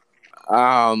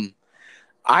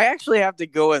 I actually have to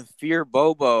go with Fear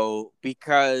Bobo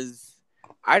because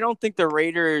I don't think the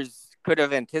Raiders could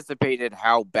have anticipated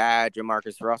how bad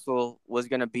Jamarcus Russell was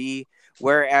going to be,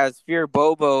 whereas Fear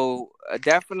Bobo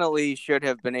definitely should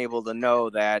have been able to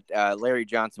know that Larry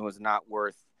Johnson was not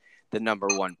worth the number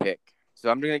 1 pick. So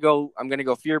I'm going to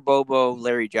go Fear Bobo,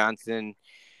 Larry Johnson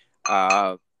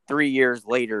 3 years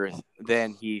later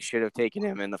than he should have taken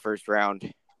him in the first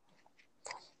round.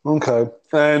 Okay.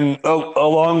 And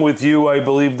along with you, I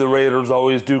believe the Raiders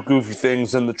always do goofy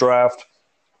things in the draft.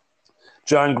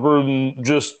 John Gruden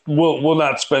just will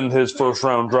not spend his first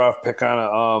round draft pick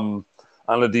on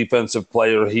a defensive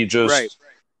player. He just right.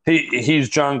 He's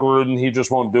John Gruden. He just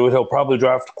won't do it. He'll probably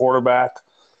draft a quarterback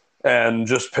and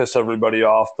just piss everybody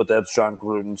off. But that's John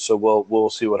Gruden. So we'll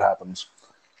see what happens.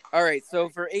 All right. So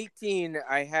for 18,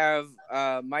 I have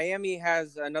Miami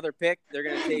has another pick.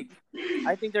 I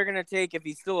think they're going to take, if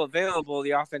he's still available,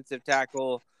 the offensive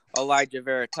tackle Elijah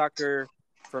Vera Tucker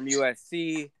from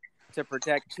USC to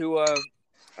protect Tua.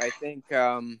 I think,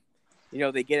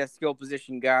 they get a skill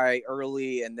position guy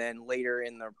early, and then later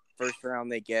in the first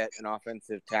round, they get an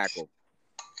offensive tackle.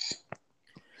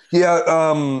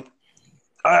 Yeah,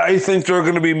 I think they're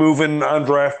going to be moving on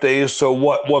draft days. So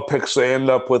what picks they end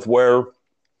up with where?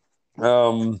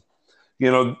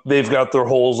 They've got their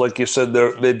holes, like you said.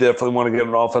 They definitely want to get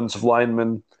an offensive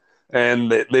lineman,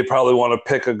 and they probably want to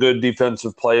pick a good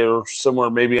defensive player somewhere,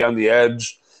 maybe on the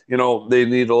edge. They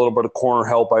need a little bit of corner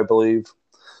help, I believe.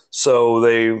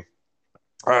 So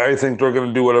I think they're going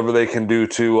to do whatever they can do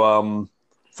to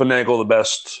finagle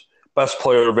the best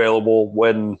player available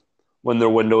when their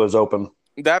window is open.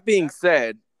 That being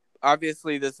said,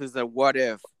 obviously this is a what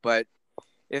if, but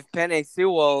if Penei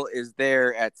Sewell is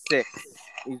there at 6,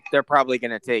 they're probably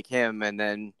going to take him and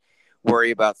then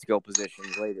worry about skill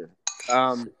positions later.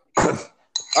 All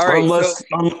right.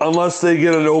 Unless they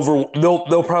get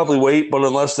they'll probably wait, but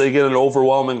unless they get an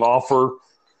overwhelming offer,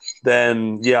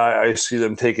 then yeah, I see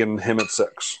them taking him at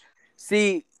 6.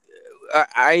 See,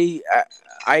 I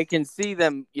can see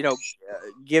them,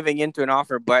 giving into an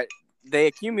offer, but they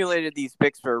accumulated these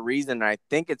picks for a reason. I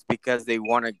think it's because they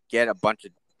want to get a bunch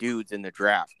of dudes in the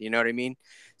draft. You know what I mean?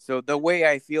 So the way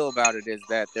I feel about it is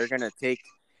that they're going to take,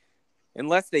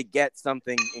 unless they get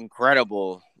something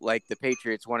incredible, like the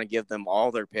Patriots want to give them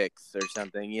all their picks or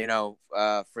something,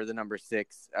 for the number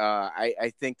 6.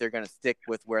 I think they're going to stick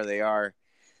with where they are.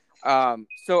 All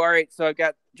right. So I've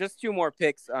got just 2 more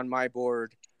picks on my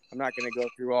board. I'm not going to go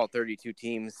through all 32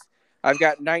 teams. I've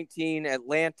got 19,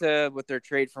 Atlanta with their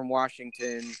trade from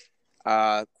Washington.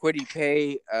 Kwity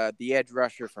Paye, the edge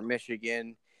rusher from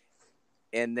Michigan.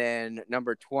 And then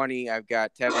number 20, I've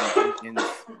got Tevin Jenkins.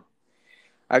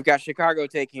 I've got Chicago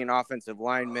taking an offensive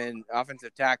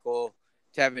tackle,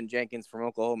 Tevin Jenkins from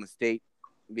Oklahoma State,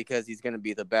 because he's going to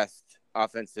be the best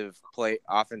offensive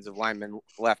lineman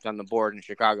left on the board, and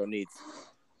Chicago needs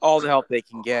all the help they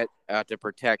can get to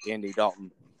protect Andy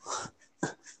Dalton.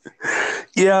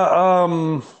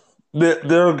 Yeah,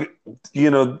 they're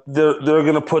they're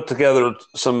going to put together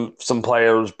some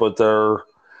players, but they're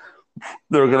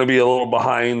going to be a little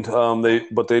behind.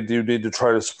 They do need to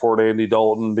try to support Andy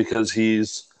Dalton because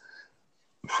he's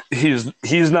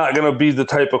not going to be the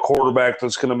type of quarterback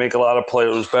that's going to make a lot of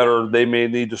players better. They may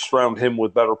need to surround him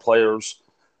with better players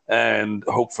and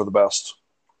hope for the best.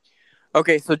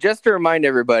 Okay, so just to remind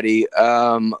everybody,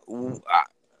 I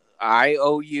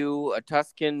owe you a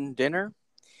Tuscan dinner,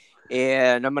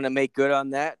 and I'm gonna make good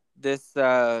on that this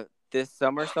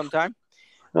summer sometime.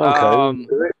 Okay. Um,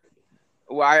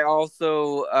 I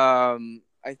also I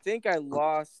think I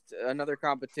lost another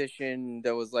competition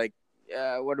that was like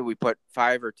what did we put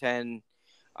 5 or 10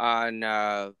 on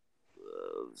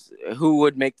who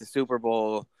would make the Super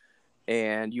Bowl,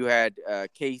 and you had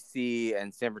KC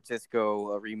and San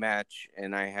Francisco a rematch,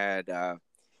 and I had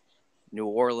New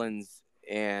Orleans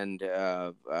and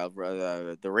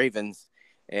the Ravens,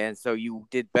 and so you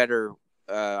did better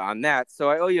on that. So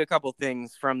I owe you a couple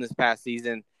things from this past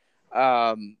season.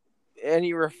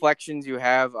 Any reflections you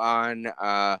have on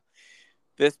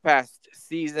this past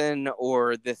season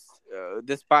or this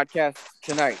podcast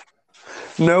tonight?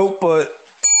 No, but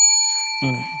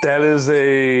that is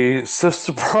a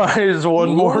surprise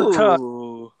one more time.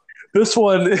 Ooh. This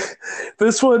one is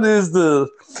the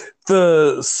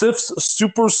SIF's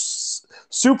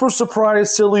super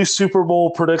surprise silly Super Bowl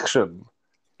prediction.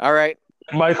 All right.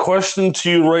 My question to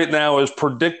you right now is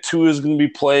predict who is going to be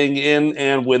playing in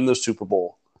and win the Super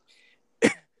Bowl.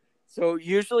 So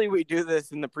usually we do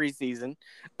this in the preseason.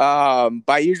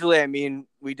 By usually I mean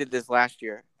we did this last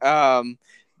year.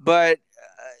 But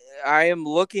I am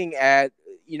looking at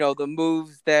the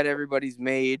moves that everybody's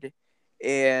made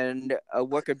and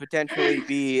what could potentially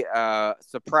be a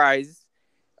surprise.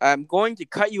 I'm going to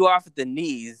cut you off at the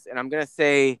knees, and I'm going to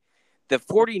say the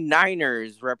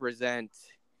 49ers represent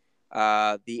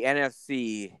the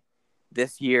NFC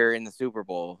this year in the Super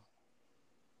Bowl.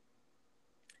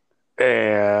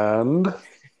 And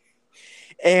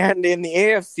in the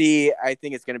AFC, I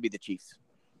think it's going to be the Chiefs.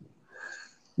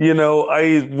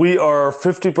 we are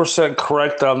 50%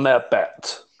 correct on that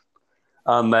bet,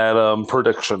 on that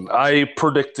prediction. I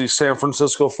predict the San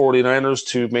Francisco 49ers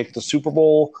to make the Super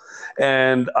Bowl,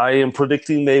 and I am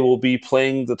predicting they will be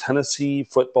playing the Tennessee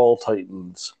Football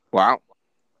Titans. Wow.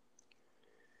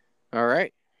 All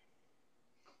right.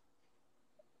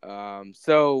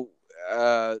 So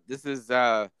this is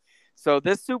so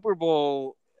this Super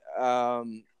Bowl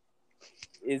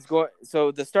is going.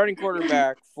 So the starting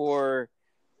quarterback for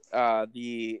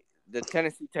the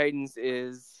Tennessee Titans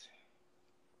is.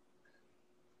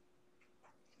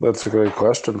 That's a great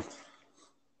question.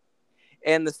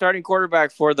 And the starting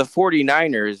quarterback for the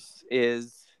 49ers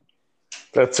is.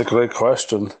 That's a great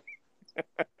question.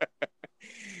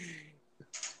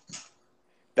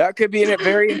 That could be a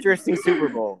very interesting Super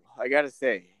Bowl. I got to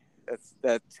say,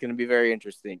 that's going to be very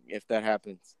interesting if that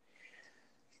happens.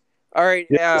 All right.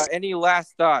 Yes. Any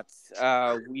last thoughts?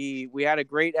 We had a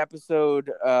great episode.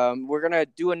 We're gonna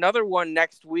do another one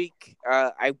next week.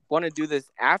 I want to do this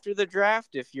after the draft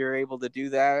if you're able to do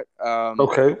that.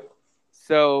 Okay.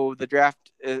 So the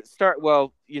draft start.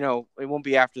 Well, it won't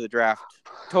be after the draft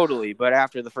totally, but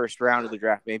after the first round of the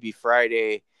draft, maybe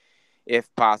Friday,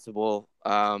 if possible,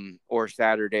 or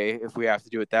Saturday if we have to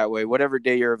do it that way. Whatever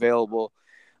day you're available.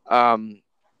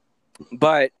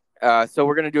 But. So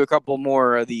we're going to do a couple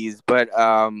more of these, but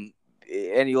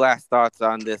any last thoughts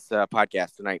on this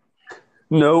podcast tonight?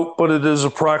 No, but it is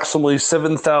approximately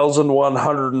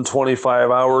 7,125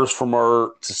 hours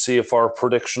to see if our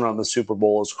prediction on the Super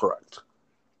Bowl is correct.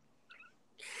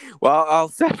 Well, I'll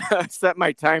set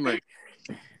my timer.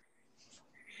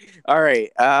 All right.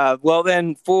 Well,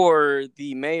 then for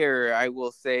the mayor, I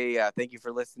will say thank you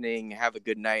for listening. Have a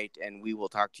good night, and we will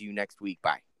talk to you next week.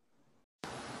 Bye.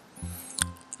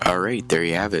 All right, there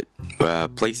you have it.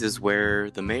 Places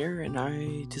where the mayor and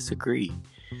I disagree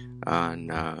on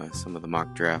some of the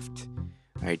mock draft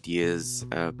ideas.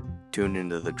 Tune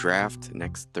into the draft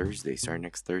starting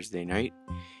next Thursday night,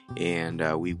 and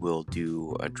we will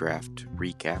do a draft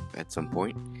recap at some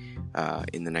point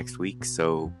in the next week.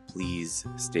 So please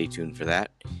stay tuned for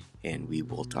that, and we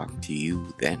will talk to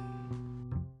you then.